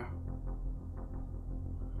to where?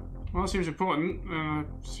 Well, it seems important, and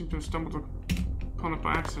I seem to have stumbled upon it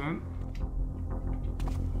by accident.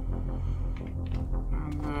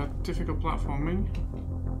 And difficult platforming.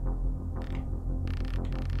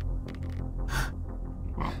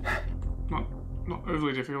 Well, not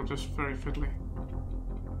overly difficult, just very fiddly.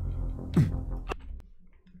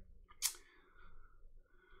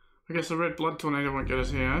 I guess the red blood tornado won't get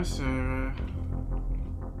us here, so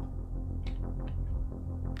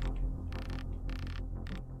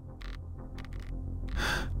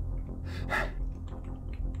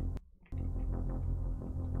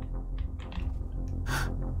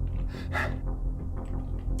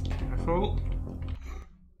careful.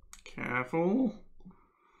 Careful.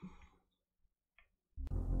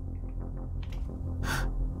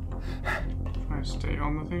 Try and stay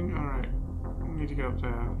on the thing. Alright. We need to get up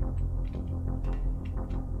there.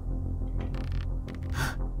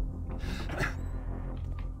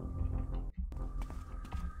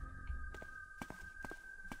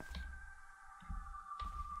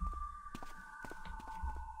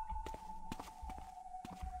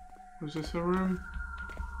 Was this a room?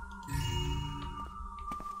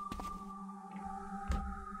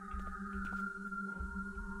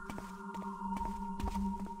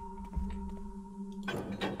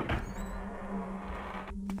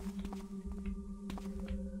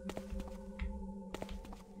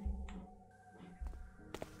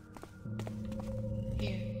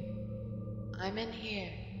 I'm in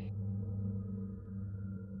here.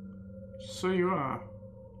 So you are.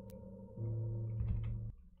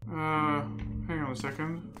 Hang on a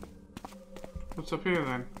second. What's up here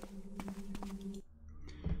then?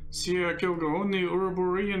 Sierra Kilgore, the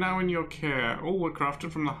Ouroboros are now in your care. All were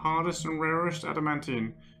crafted from the hardest and rarest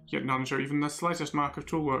adamantine, yet none show even the slightest mark of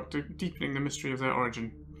toolwork, deepening the mystery of their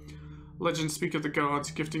origin. Legends speak of the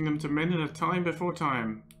gods gifting them to men in a time before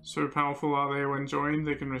time. So powerful are they when joined,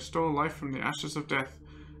 they can restore life from the ashes of death.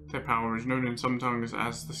 Their power is known in some tongues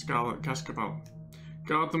as the Scarlet Cascabel.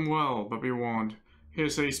 Guard them well, but be warned.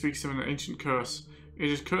 Hearsay speaks of an ancient curse. It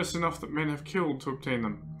is cursed enough that men have killed to obtain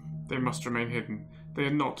them. They must remain hidden. They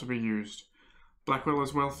are not to be used. Blackwell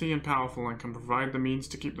is wealthy and powerful and can provide the means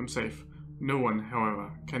to keep them safe. No one,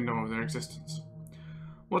 however, can know of their existence.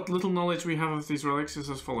 What little knowledge we have of these relics is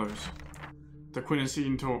as follows. The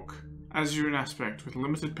Quinacine talk. Azure in aspect, with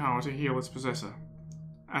limited power to heal its possessor.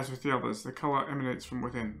 As with the others, the colour emanates from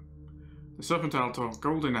within. The serpentile talk,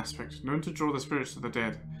 golden aspect, known to draw the spirits of the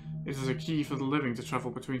dead. It is a key for the living to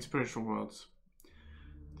travel between spiritual worlds.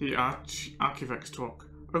 The Archivex talk,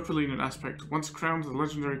 opaline aspect, once crowned the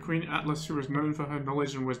legendary Queen Atlas, who is known for her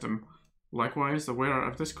knowledge and wisdom. Likewise, the wearer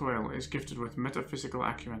of this coil is gifted with metaphysical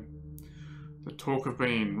acumen. The talk of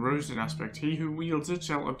Bane, rose in aspect, he who wields it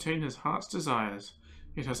shall obtain his heart's desires.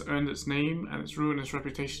 It has earned its name and its ruinous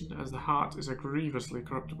reputation, as the heart is a grievously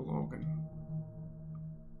corruptible organ.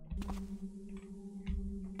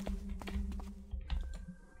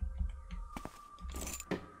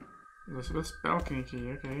 Elizabeth's balcony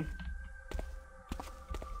key, okay.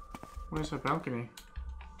 Where's her balcony?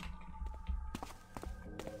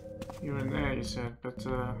 You were in there, you said, but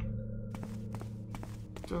it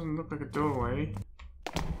doesn't look like a doorway.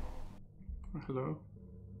 Oh, hello.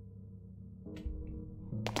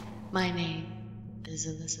 My name is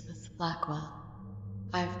Elizabeth Blackwell.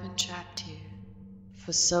 I've been trapped here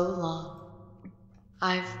for so long.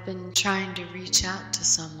 I've been trying to reach out to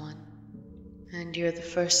someone, and you're the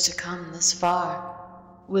first to come this far.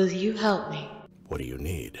 Will you help me? What do you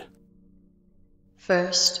need?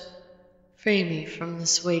 First, free me from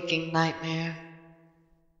this waking nightmare.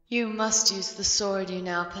 You must use the sword you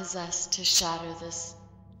now possess to shatter this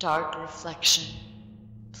dark reflection.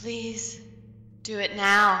 Please, do it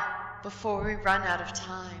now, before we run out of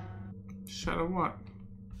time. Shatter what?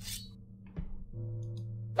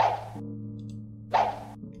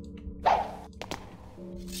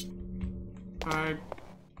 I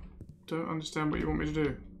don't understand what you want me to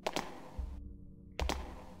do.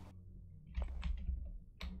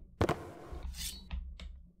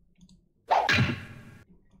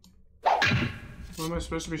 What am I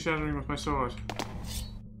supposed to be shattering with my sword?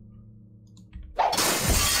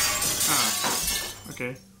 Ah,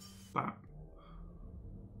 okay. That.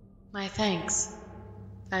 My thanks.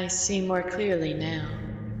 I see more clearly now.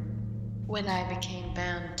 When I became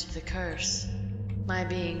bound to the curse, my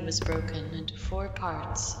being was broken into 4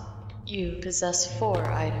 parts. You possess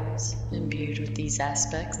 4 items imbued with these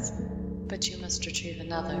aspects, but you must retrieve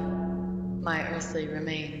another, my earthly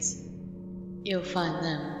remains. You'll find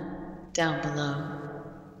them down below.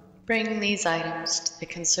 Bring these items to the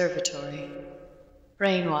conservatory.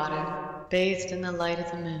 Rainwater, bathed in the light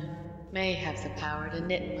of the moon, may have the power to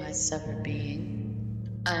knit my severed being.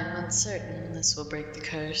 I'm uncertain this will break the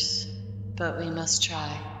curse, but we must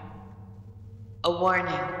try. A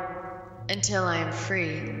warning. Until I am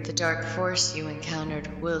free, the dark force you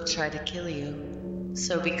encountered will try to kill you,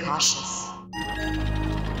 so be cautious.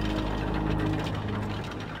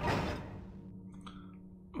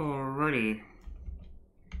 Alrighty.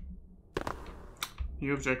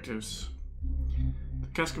 New objectives. The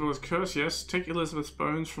Cascabel is cursed, yes. Take Elizabeth's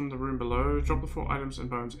bones from the room below. Drop the 4 items and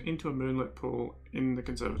bones into a moonlit pool in the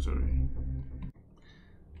conservatory.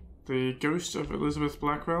 The ghost of Elizabeth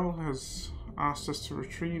Blackwell has asked us to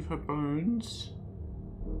retrieve her bones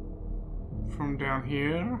from down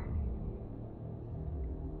here.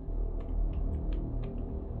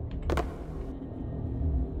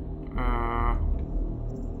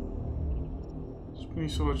 Spinning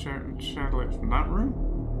sword chandelier from that room?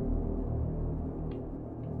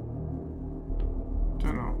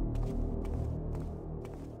 Don't know.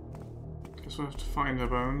 Guess we'll have to find her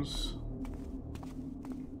bones.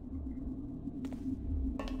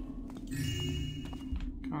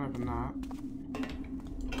 Can't open that.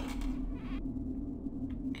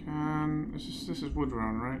 Can... This is wood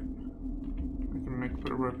round, right? I can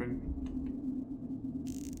put a rope in.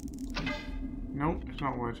 Nope, it's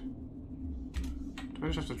not wood. Do I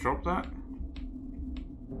just have to drop that?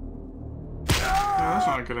 Yeah, that's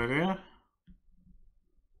not a good idea.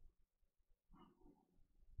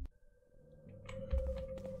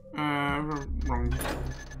 Wrong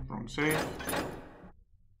save.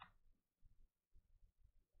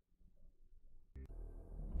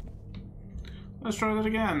 Let's try that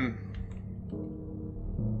again.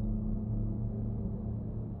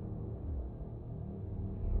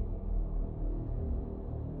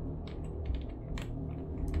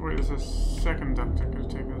 Wait, there's a second duct I could have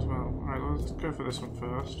taken as well. Alright, let's go for this one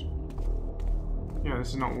first. Yeah, this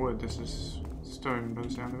is not wood, this is stone by the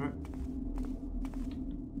sound of it.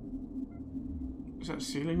 Is that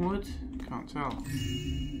ceiling wood? Can't tell.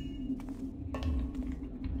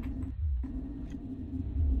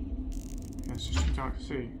 Yeah, it's just too dark to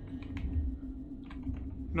see.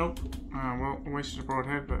 Nope. Well, I wasted a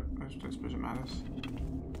broadhead, but I don't suppose it matters.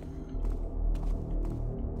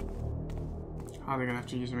 Hardly gonna have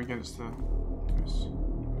to use them against the... this.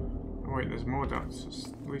 Oh wait, there's more ducts. There's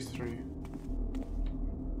at least 3.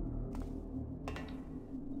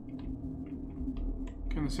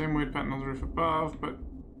 Can And the same wood pattern on the roof above, but...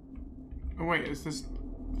 Oh wait, is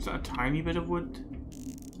that a tiny bit of wood?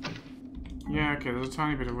 Yeah, okay, there's a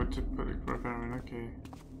tiny bit of wood to put a repair in, okay.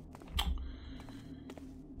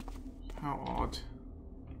 How odd.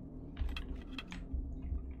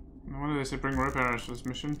 No wonder they say bring repairers for this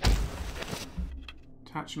mission.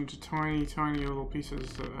 Attach them to tiny, tiny little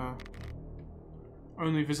pieces that are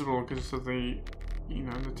only visible because of the, you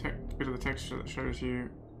know, the bit of the texture that shows you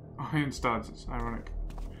iron studs. It's ironic.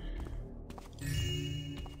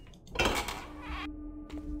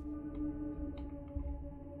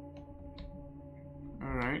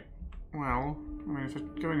 Alright. Well, I mean, if I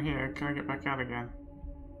go in here, can I get back out again?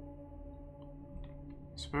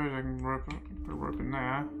 I suppose I can put a rope in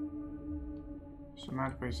there. It's a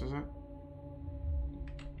mad place, is it?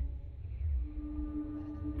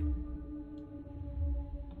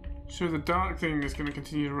 So the dark thing is going to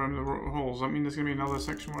continue to run the holes. That means there's going to be another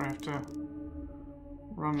section where I have to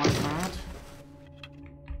run like mad.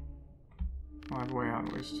 Well, I have a way out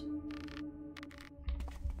at least.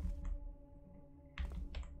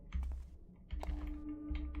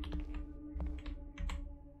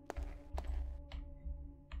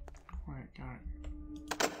 Wait, Garrett.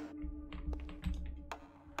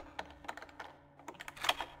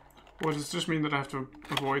 Or does it just mean that I have to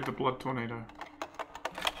avoid the blood tornado?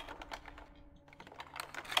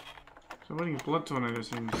 So avoiding a blood tornado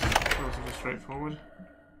seems relatively straightforward.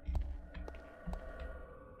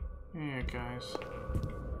 Yeah, guys.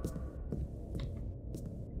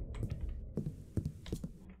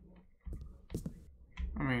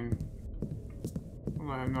 I mean,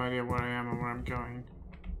 well, I have no idea where I am or where I'm going.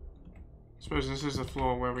 I suppose this is the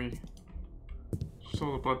floor where we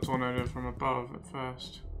saw the blood tornado from above at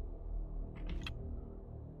first.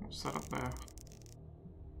 What's that up there?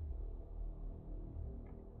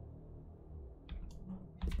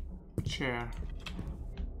 A chair.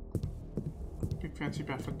 Big fancy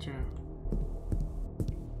baffled chair.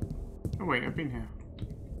 Oh wait, I've been here.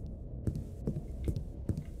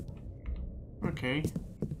 Okay.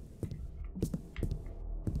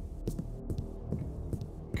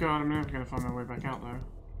 God, I'm never gonna find my way back out though.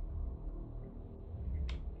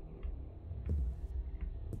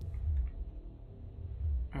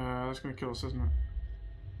 That's gonna kill us, isn't it?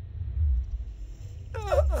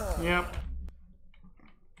 Yep.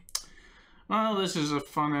 Well, this is a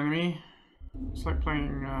fun enemy. It's like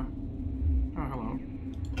playing, oh, hello.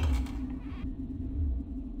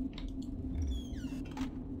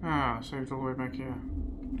 Ah, saved all the way back here.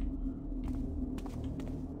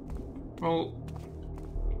 Well,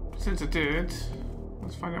 since it did,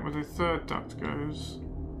 let's find out where the third duct goes.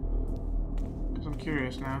 Because I'm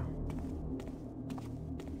curious now.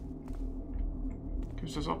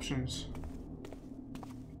 Gives us options.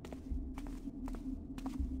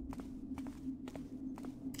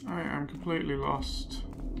 I am completely lost.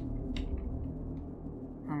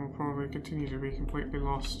 And will probably continue to be completely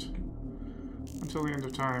lost until the end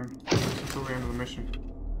of time, until the end of the mission.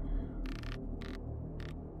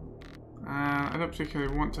 I don't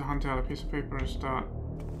particularly want to hunt out a piece of paper and start...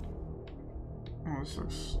 Oh, this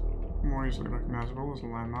looks more easily recognizable as a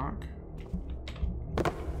landmark.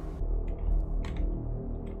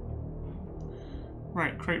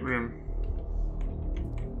 Right, crate room.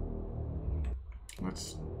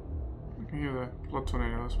 Let's... I can hear the blood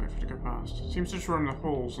tornado, let's wait for it to go past. It seems to just run the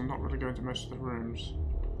halls and not really go into most of the rooms.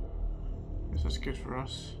 Guess that's good for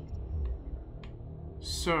us.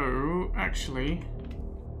 So, actually...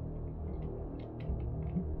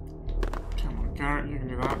 Come on, Garrett, you can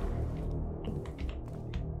do that.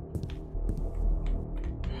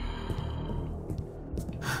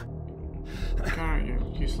 Garrett, you're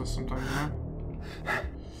useless sometimes, you know?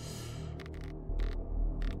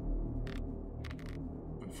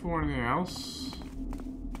 Before anything else,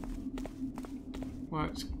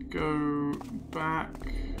 let's go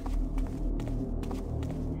back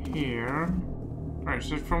here. Right,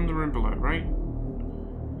 so from the room below, right?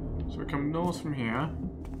 So we come north from here.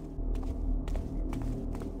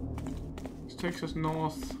 This takes us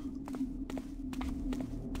north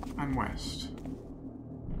and west.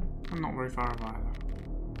 And not very far off either.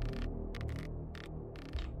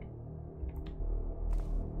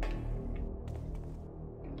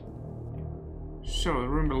 So, the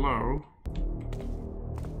room below...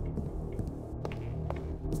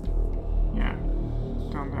 Yeah,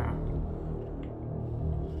 down there.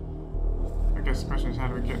 I guess the question is how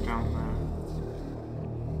do we get down there?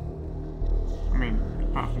 I mean,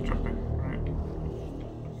 apart from jumping, right?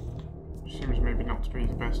 Seems maybe not to be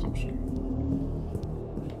the best option.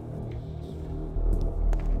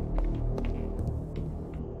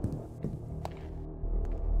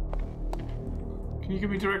 Can Can you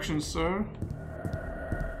give me directions, sir?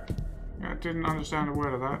 Yeah, I didn't understand a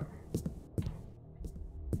word of that.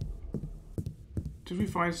 Did we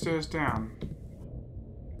find stairs down?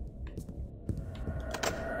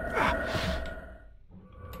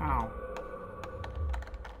 Ow.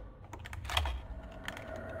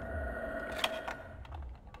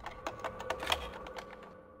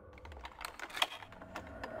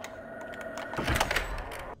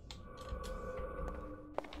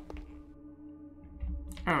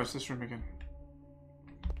 Oh, it's this room again.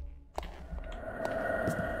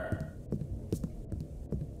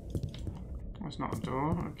 That's not a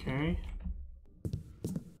door, okay.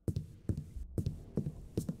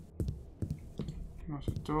 Not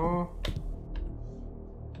a door.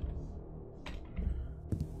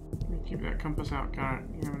 Let me keep that compass out, Garrett.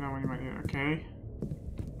 You never know when you might need it. Okay.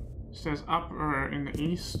 Stairs up or in the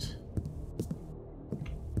east.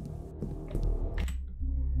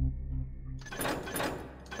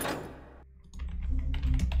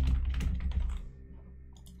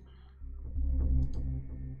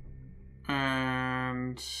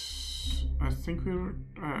 And I think we were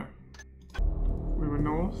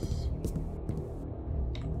north.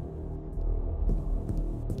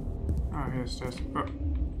 Ah, here's stairs. Oh.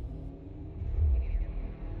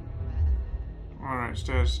 Alright,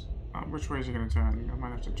 stairs. Which way is he going to turn? I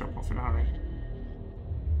might have to jump off in a hurry.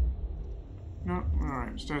 No,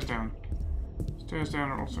 alright, stairs down. Stairs down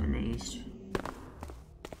are also in the east.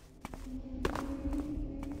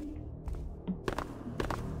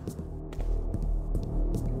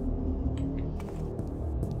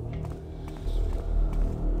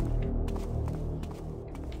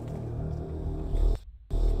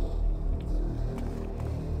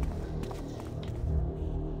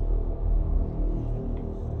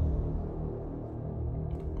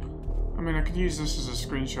 I mean, I could use this as a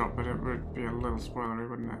screenshot, but it would be a little spoilery,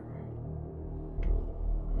 wouldn't it?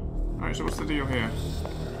 Alright, so what's the deal here?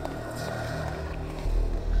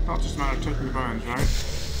 Not just a matter of taking the bones, right?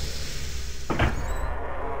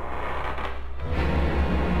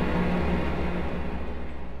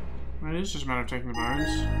 It is just a matter of taking the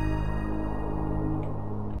bones.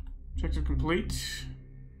 Objective complete.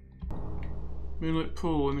 Moonlit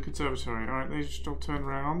pool in the conservatory. Alright, they just all turn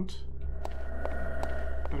around.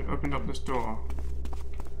 But it opened up this door.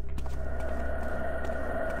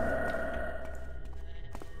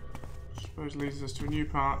 Suppose leads us to a new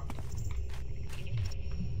part,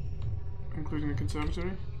 including the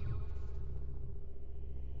conservatory.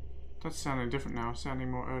 That's sounding different now, sounding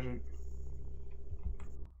more urgent.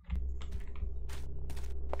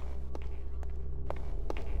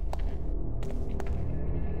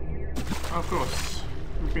 Oh, of course,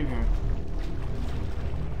 we've been here.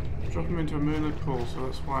 Drop him into a moonlit pool, so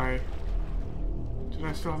that's why... Did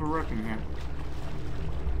I still have a rope in here?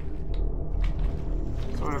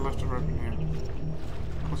 I thought I left a rope in here.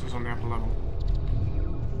 Of course it's on the upper level.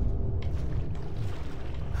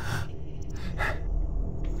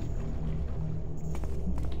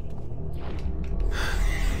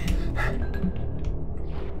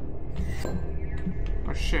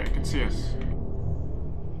 Oh shit, it can see us.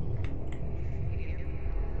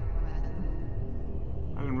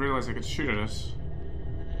 I didn't realize it could shoot at us.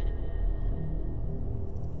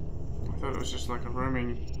 I thought it was just like a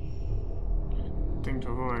roaming thing to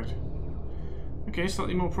avoid. Okay,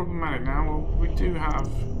 slightly more problematic now. Well, we do have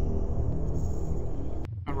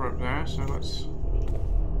a rope there, so let's...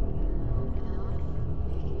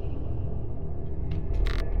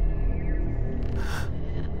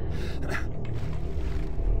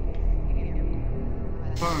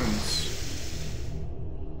 Bones.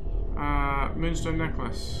 Moonstone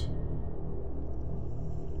necklace.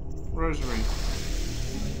 Rosary.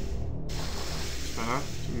 It's better.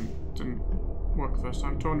 Didn't work the first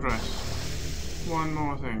time. Torn dress. One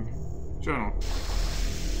more thing. Journal.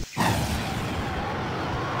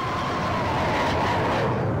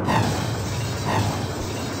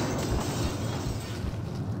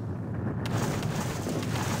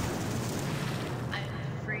 I'm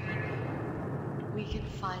free. We can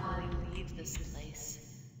finally leave this place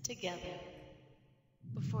together.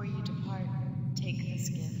 Before you depart, take this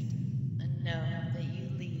gift and know that you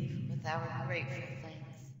leave with our grateful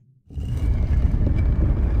thanks.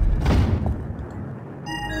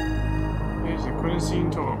 Here's the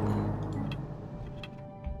Quinacine talk.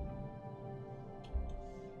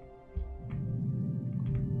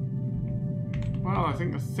 Well, I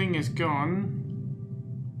think the thing is gone.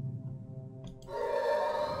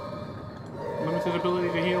 Limited ability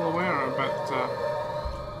to heal the wearer, but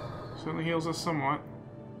certainly heals us somewhat.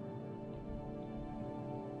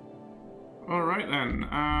 Alright then,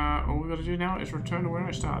 all we gotta do now is return to where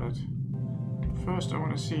I started. First, I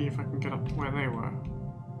want to see if I can get up to where they were.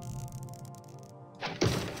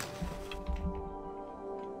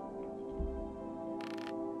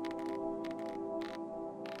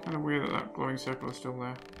 Kind of weird that that glowing circle is still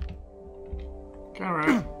there.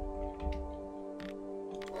 Garrett!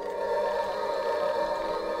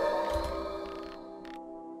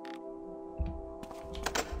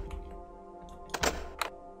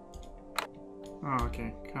 Oh,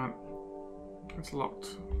 okay, can't. It's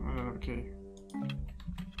locked. I don't have a key.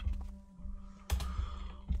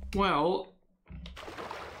 Well,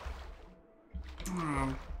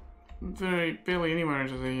 barely anywhere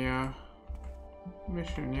into the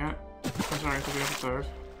mission yet. I'm sorry, into the episode.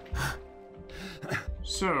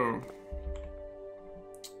 So,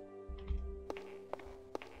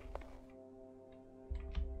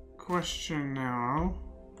 question now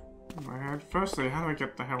in my head. Firstly, how do I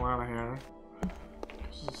get the hell out of here?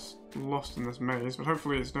 Because it's lost in this maze, but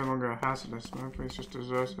hopefully it's no longer hazardous. Hopefully it's just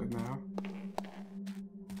deserted now.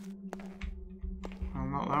 Well,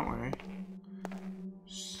 not that way.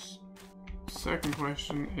 Second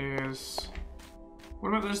question is, what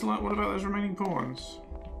about those remaining pawns?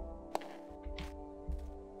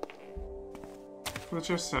 For the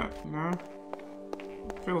chess set, you know?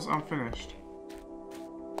 It feels unfinished.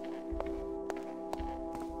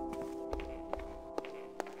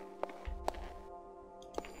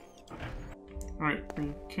 Right,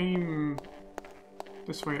 we came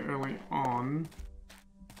this way early on.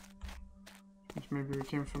 Which maybe we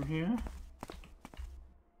came from here?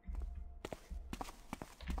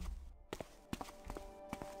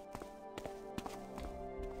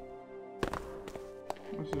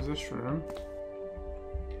 This is this room.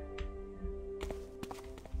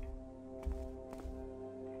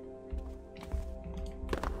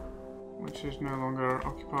 Which is no longer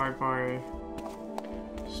occupied by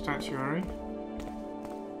statuary.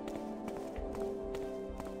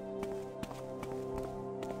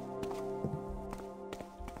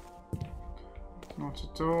 Not a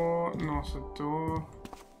door, not a door.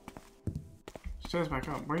 Stairs back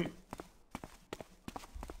up, wait.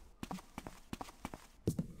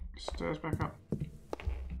 Stairs back up.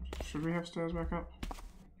 Should we have stairs back up?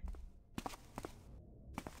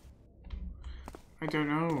 I don't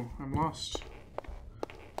know, I'm lost.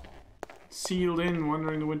 Sealed in,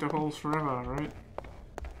 wandering the winter halls forever, right?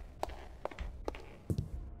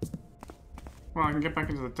 Well, I can get back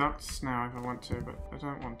into the ducts now if I want to, but I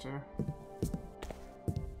don't want to.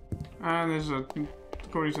 And there's a,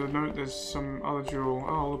 according to the note, there's some other jewel.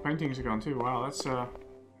 Oh, all the paintings are gone too. Wow, that's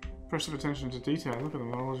impressive attention to detail. Look at them,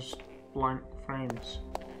 they're all just blank frames.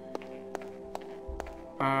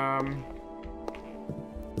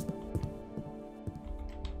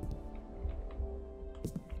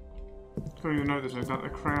 According to the note, there's a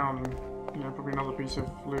crown, you know, probably another piece of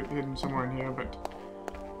loot hidden somewhere in here, but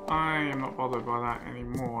I am not bothered by that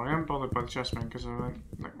anymore. I am bothered by the chessmen because I'm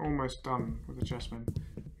like almost done with the chessmen.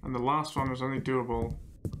 And the last one was only doable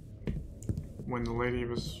when the lady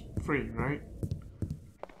was free, right?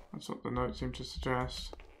 That's what the note seemed to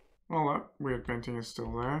suggest. Well, that weird painting is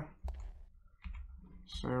still there.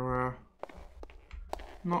 So,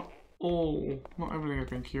 not everything has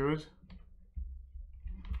been cured.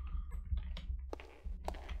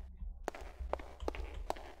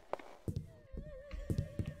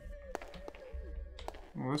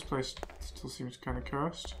 Well, this place still seems kind of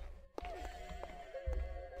cursed.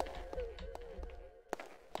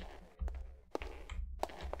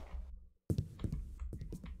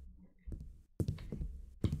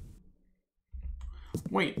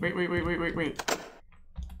 Wait.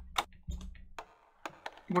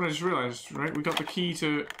 What I just realised, right? We got the key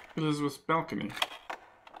to Elizabeth's balcony.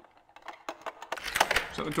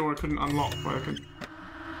 Is that the door I couldn't unlock by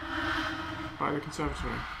the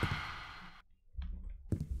conservatory?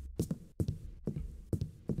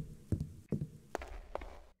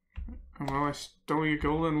 Well, I stole your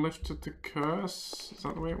gold and lifted the curse. Is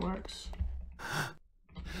that the way it works?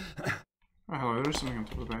 Oh, hello, there is something on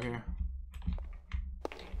top of the bed here.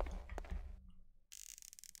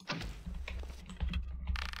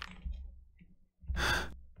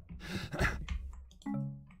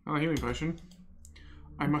 Another healing potion.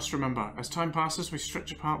 I must remember, as time passes, we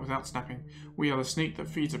stretch apart without snapping. We are the snake that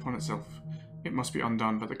feeds upon itself. It must be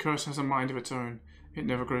undone, but the curse has a mind of its own. It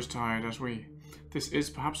never grows tired, as we. This is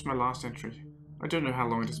perhaps my last entry. I don't know how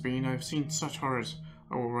long it has been. I have seen such horrors.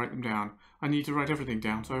 I will write them down. I need to write everything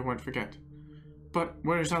down so I won't forget. But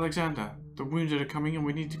where is Alexander? The wounded are coming and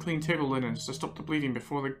we need to clean table linens to stop the bleeding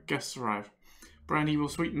before the guests arrive. Brandy will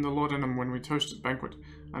sweeten the laudanum when we toast at banquet,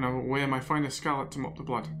 and I will wear my finest scarlet to mop the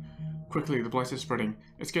blood. Quickly, the blight is spreading.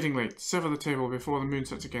 It's getting late. Sever the table before the moon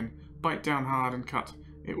sets again. Bite down hard and cut.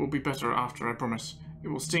 It will be better after, I promise. It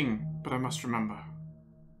will sting, but I must remember.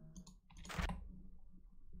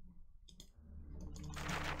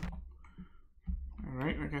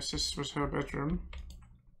 Alright, I guess this was her bedroom.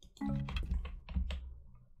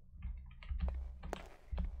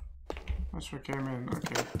 That's where I came in,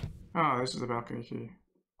 okay. Ah, this is the balcony key.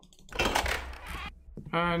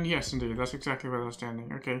 And yes, indeed, that's exactly where they're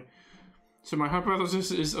standing, okay. So my hypothesis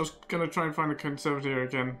is I was going to try and find a conservator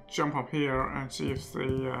again, jump up here and see if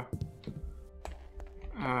the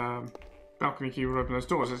balcony key would open those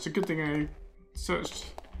doors. It's a good thing I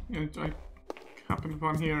searched, you know, I happened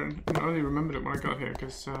upon here and I only remembered it when I got here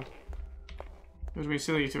because it would be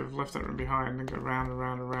silly to have left that room behind and go round and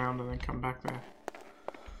round and round and then come back there.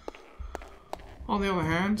 On the other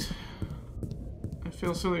hand, I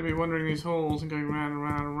feel silly to be wandering these halls and going round and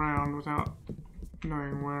round and round without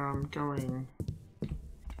knowing where I'm going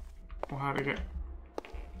or how to get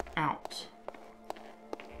out.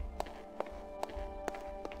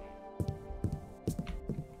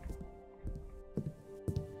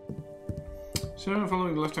 So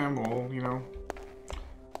following the left-hand wall, you know,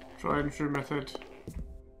 tried and true method,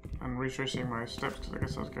 and retracing my steps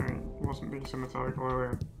because I guess I wasn't being so methodical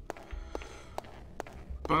earlier.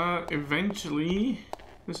 But eventually,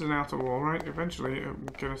 this is an outer wall, right? Eventually it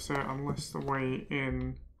will get us there unless the way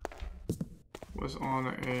in was on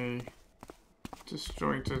a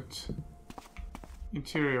disjointed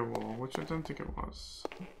interior wall, which I don't think it was.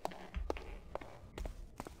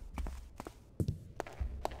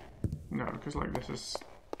 No, because like this is,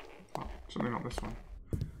 well, certainly not this one.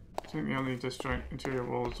 I think the only disjoint interior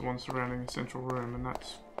wall is the one surrounding the central room, and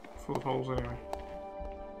that's full of holes anyway.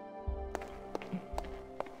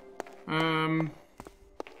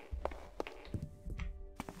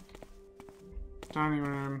 Dining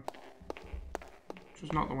room, which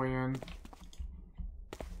was not the way in.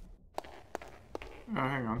 Oh,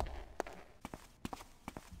 hang on.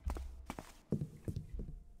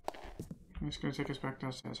 It's going to take us back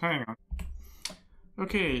downstairs. Hang on.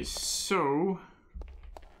 Okay, so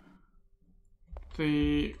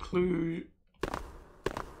the clue.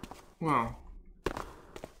 Well,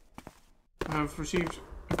 I have received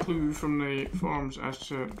a clue from the forums as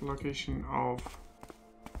to the location of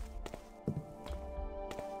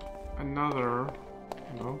another.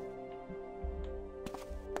 Hello.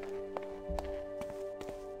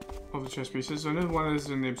 Of the chess pieces. I know one is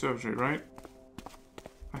in the observatory, right?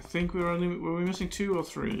 I think were we missing 2 or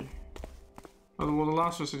 3? Oh, well, the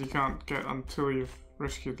last one said you can't get until you've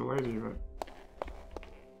rescued the lady, but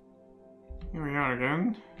here we are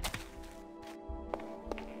again.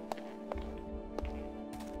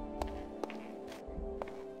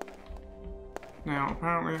 Now,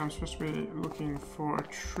 apparently I'm supposed to be looking for a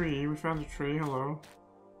tree. We found a tree, hello.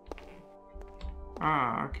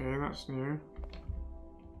 Ah, okay, that's new.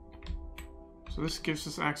 So this gives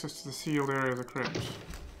us access to the sealed area of the crypt.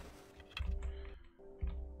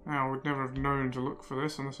 Now, I would never have known to look for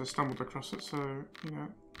this unless I stumbled across it, so, you know,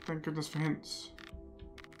 thank goodness for hints.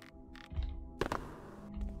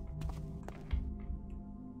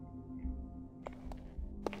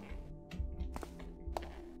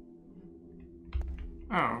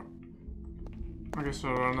 Oh. I guess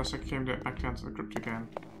so, unless I came back down to the crypt again,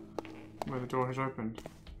 where the door has opened.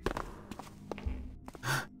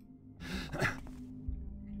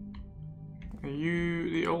 Are you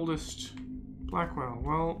the oldest Blackwell?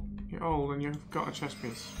 Well, you're old and you've got a chess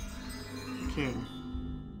piece. King.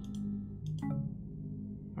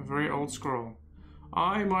 A very old scroll.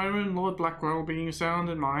 I, Myron, Lord Blackwell, being sound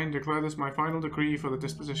in mind, declare this my final decree for the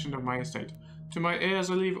disposition of my estate. To my heirs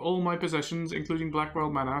I leave all my possessions, including Blackwell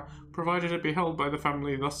Manor, provided it be held by the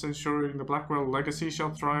family, thus ensuring the Blackwell legacy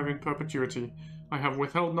shall thrive in perpetuity. I have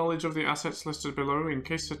withheld knowledge of the assets listed below in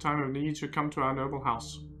case a time of need should come to our noble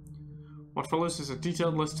house. What follows is a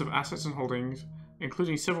detailed list of assets and holdings,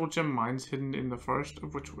 including several gem mines hidden in the forest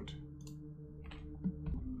of Witchwood.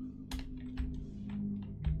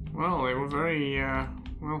 Well, they were very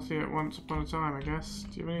wealthy at once upon a time, I guess.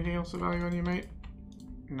 Do you have anything else of value on you, mate?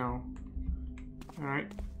 No. Alright.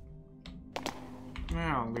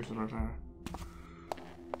 Now, I'll leave the repair.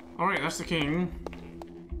 Alright, that's the king.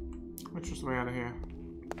 Which was the way out of here?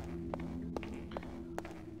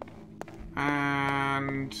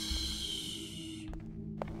 And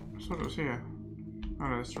I thought it was here. Oh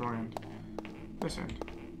no, that's the wrong end. This end.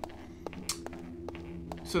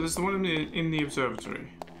 So there's the one in the observatory,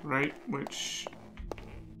 right? Which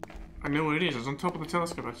I know where it is. It's on top of the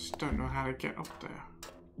telescope. I just don't know how to get up there.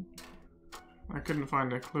 I couldn't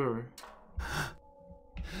find a clue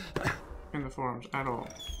in the forums at all.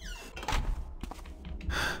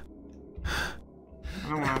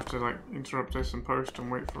 don't want to have to like interrupt this and post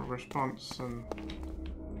and wait for a response, and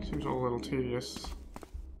it seems all a little tedious.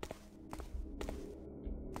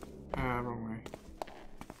 Wrong way.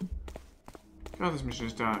 God, this mission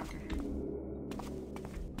is dark.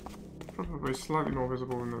 Probably slightly more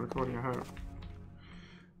visible in the recording, I hope.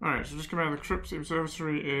 Alright, so just come out of the crypt. The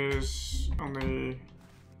observatory is on the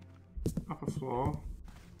upper floor.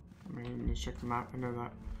 I mean, let's check the map, I know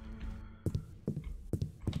that.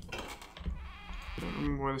 Don't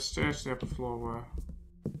remember where the stairs to the upper floor were.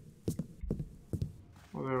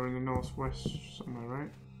 Well, they were in the northwest somewhere,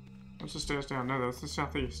 right? What's the stairs down? No, that's the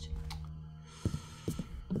southeast.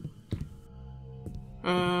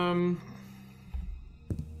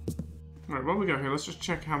 Right, while we go here, let's just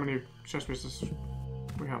check how many chest pieces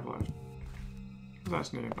we have left.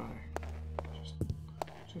 That's nearby.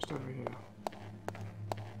 Just over here.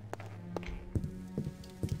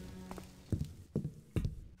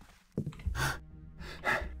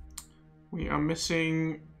 We are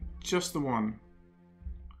missing just the one.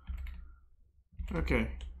 Okay.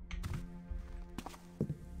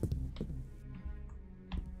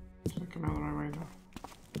 Did I come out the right way though?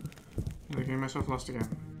 I'm getting myself lost again.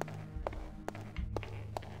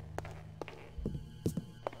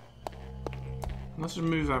 Let's just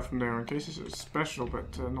move that from there in case it's special,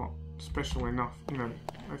 but not special enough. You know,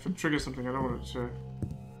 if it triggers something, I don't want it to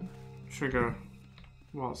trigger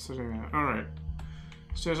while it's sitting there. Alright.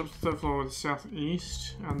 Stairs up to the 3rd floor with the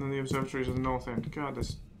southeast, and then the observatories at the north end. God,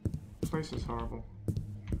 this place is horrible.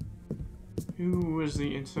 Who was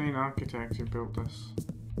the insane architect who built this?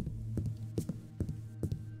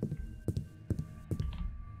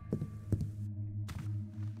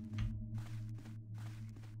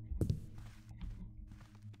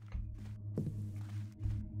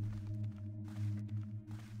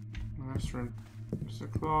 Room. There's the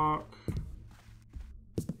clock.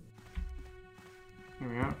 Here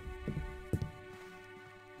we are.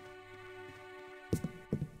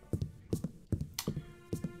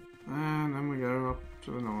 And then we go up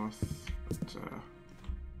to the north.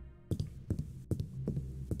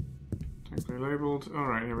 Technically labeled.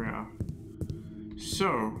 Alright, here we are.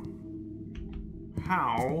 So,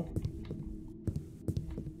 how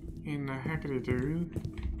in the heckity-doo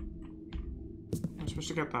am I supposed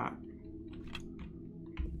to get that?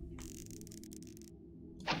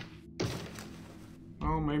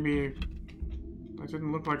 Well, maybe it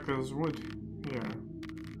didn't look like there's wood here.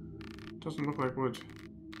 Doesn't look like wood.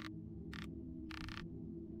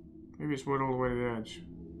 Maybe it's wood all the way to the edge.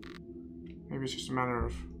 Maybe it's just a matter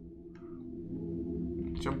of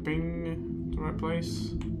jumping to the right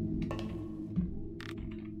place.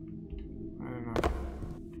 I don't know.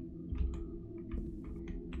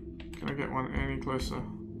 Can I get one any closer?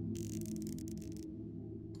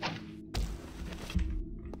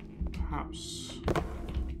 Perhaps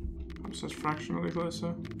that's fractionally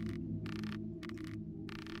closer.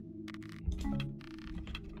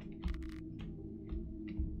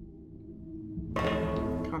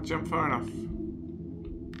 Can't jump far enough.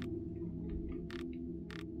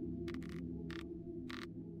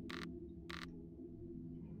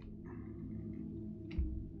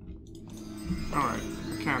 Alright,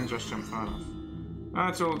 I can just jump far enough.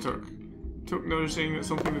 That's all it took. It took noticing that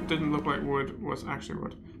something that didn't look like wood was actually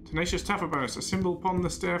wood. Tenacious Tapper bonus. A symbol upon the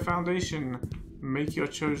stair foundation. Make your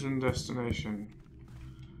chosen destination.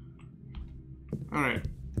 Alright.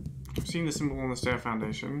 I've seen the symbol on the stair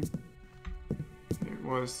foundation. It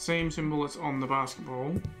was the same symbol that's on the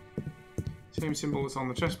basketball. Same symbol that's on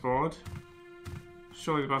the chessboard.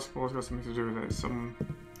 Surely the basketball's got something to do with it. Some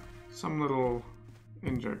little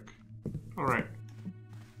in-joke. Alright.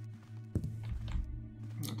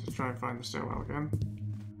 Let's try and find the stairwell again.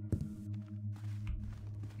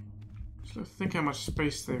 So think how much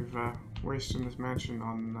space they've wasted in this mansion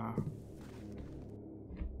on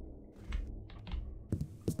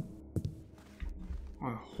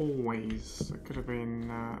hallways that could have been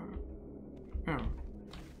oh,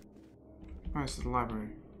 this is the library.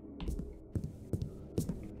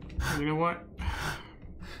 You know what?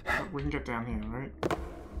 We can get down here, right?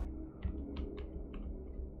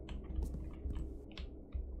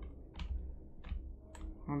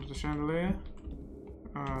 Onto the chandelier.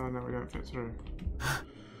 No, we don't fit through.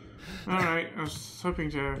 Alright, I was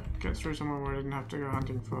hoping to get through somewhere where I didn't have to go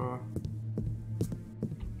hunting for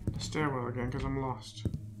the stairwell again, because I'm lost.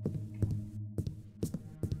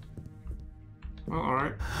 Well,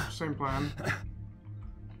 alright, same plan.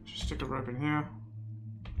 Just stick a rope in here.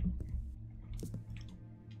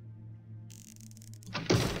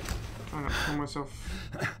 Try not to kill myself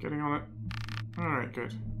getting on it. Alright,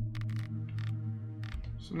 good.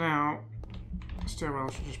 So now, the stairwell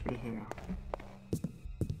should just be here.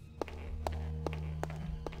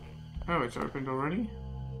 Oh, it's opened already?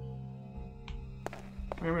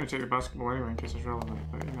 I'm going to take the basketball anyway in case it's relevant,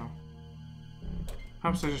 but you know.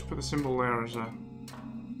 Perhaps I just put the symbol there as a...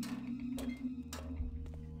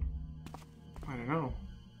 I don't know.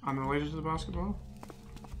 Unrelated to the basketball?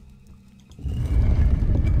 I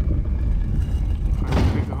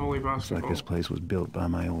will take the holy basketball. Looks like this place was built by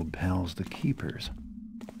my old pals, the Keepers.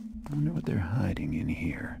 I wonder what they're hiding in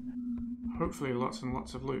here. Hopefully lots and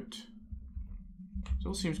lots of loot. It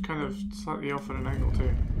all seems kind of slightly off at an angle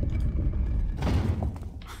too.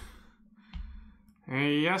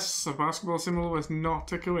 Yes, the basketball symbol was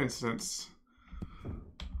not a coincidence.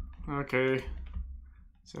 Okay.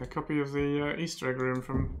 So a copy of the Easter egg room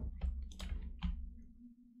from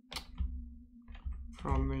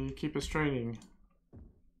the Keeper's training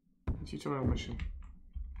tutorial mission.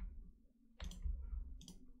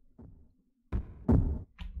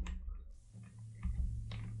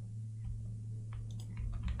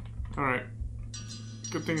 Alright.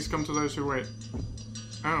 Good things come to those who wait.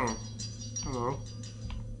 Oh. Hello.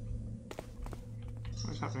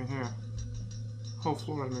 What's happening here? Whole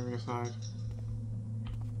floor is moving aside.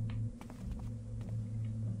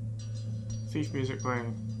 Thief music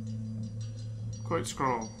playing. Quote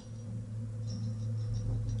scroll.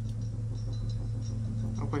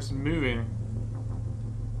 Whole place is moving.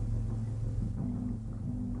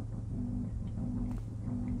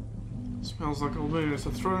 Smells like old moon. It's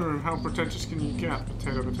a throne room. How pretentious can you get?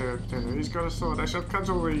 Potato, potato, potato. He's got a sword. I shall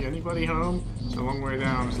cudgel thee. Anybody home? It's a long way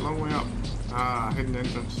down. It's a long way up. Ah, hidden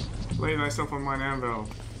entrance. Lay thyself on mine anvil.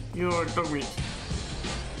 You're dog meat.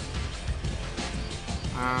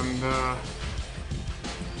 And,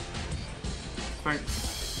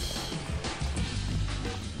 thanks.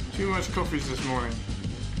 Too much coffees this morning.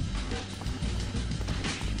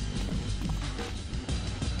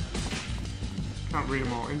 Can't read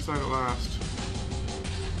them all. Inside at last.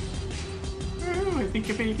 Oh, I think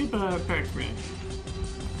a baby bird pecked me.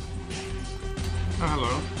 Oh,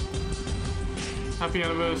 hello. Happy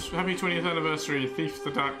 20th anniversary, Thief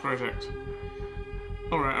the Dark Project.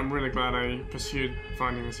 Alright, I'm really glad I pursued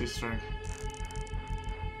finding this Easter egg.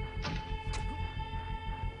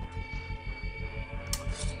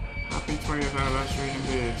 Happy 20th anniversary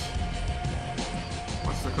indeed.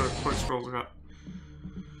 What's the quote scrolls I got?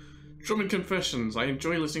 Drummond Confessions. I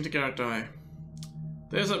enjoy listening to Garrett die.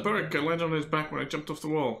 There's that Burrick. I landed on his back when I jumped off the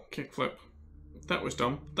wall. Kickflip. That was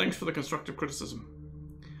dumb. Thanks for the constructive criticism.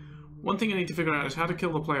 One thing I need to figure out is how to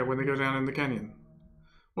kill the player when they go down in the canyon.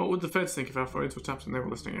 What would the feds think if our phones were tapped and they were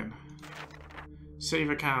listening in? Save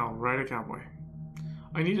a cow. Ride a cowboy.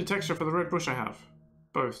 I need a texture for the red bush I have.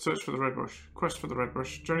 Both. Search for the red bush. Quest for the red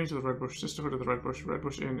bush. Journey to the red bush. Sisterhood of the red bush. Red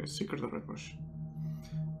bush inn. Secret of the red bush.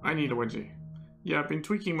 I need a wedgie. Yeah, I've been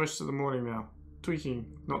tweaking most of the morning now. Tweaking,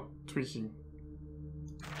 not tweaking.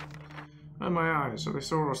 Oh, my eyes. Are they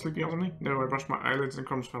sore or sleepy on me? No, I brushed my eyelids and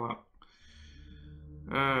crumbs fell out.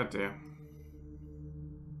 Ah, dear.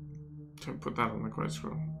 Don't put that on the quote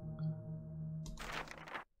scroll.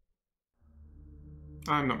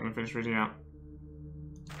 I'm not going to finish reading out.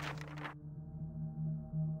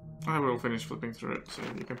 I will finish flipping through it, so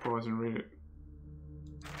you can pause and read it.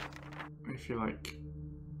 If you like.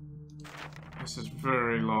 This is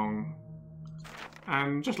very long.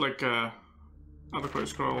 And just like other quote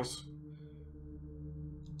scrolls,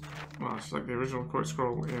 well, it's like the original quote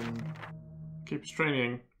scroll in Keeper's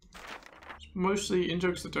Training, it's mostly in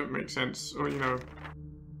jokes that don't make sense, or, you know,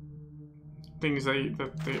 things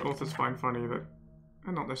that the authors find funny that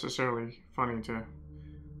are not necessarily funny to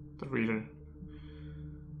the reader.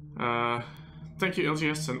 Thank you,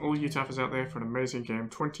 LGS, and all you tappers out there for an amazing game.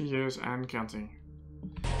 20 years and counting.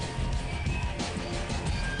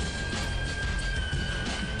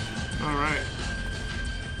 Alright.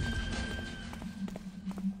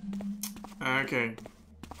 Okay.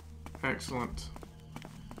 Excellent.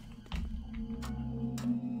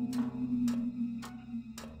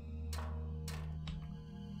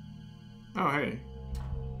 Oh, hey.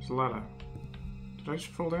 There's a ladder. Did I just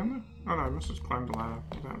fall down there? Oh no, I must have just climbed the ladder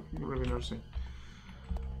without really noticing.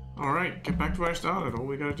 Alright, get back to where I started. All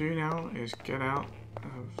we gotta do now is get out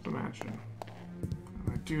of the mansion.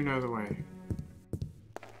 And I do know the way.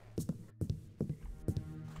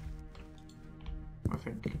 I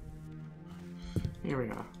think. Here we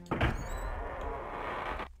are.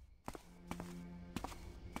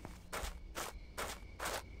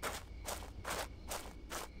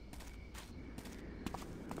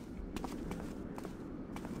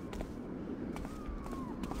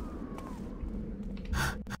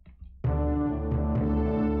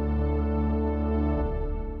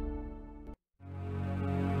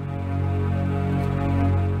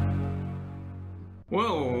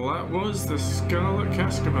 Well, that was the Scarlet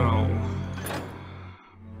Cascabel.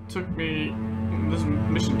 Took me, this is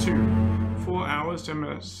mission 2, 4 hours, 10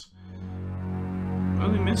 minutes.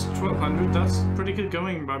 Only missed 1200, that's pretty good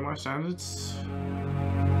going by my standards.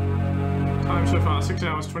 Time so far, 6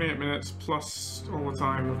 hours, 28 minutes, plus all the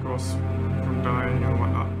time, of course, from dying and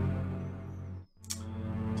whatnot.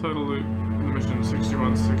 Total loot in the mission,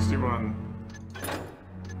 61.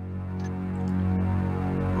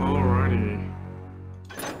 Alrighty.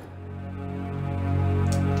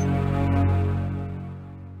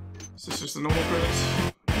 Is this just the normal credits?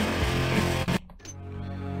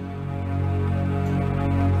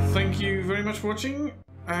 Thank you very much for watching,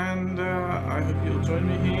 and I hope you'll join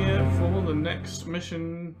me here for the next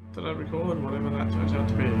mission that I record, whatever that turns out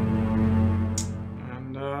to be.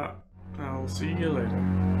 And I'll see you later.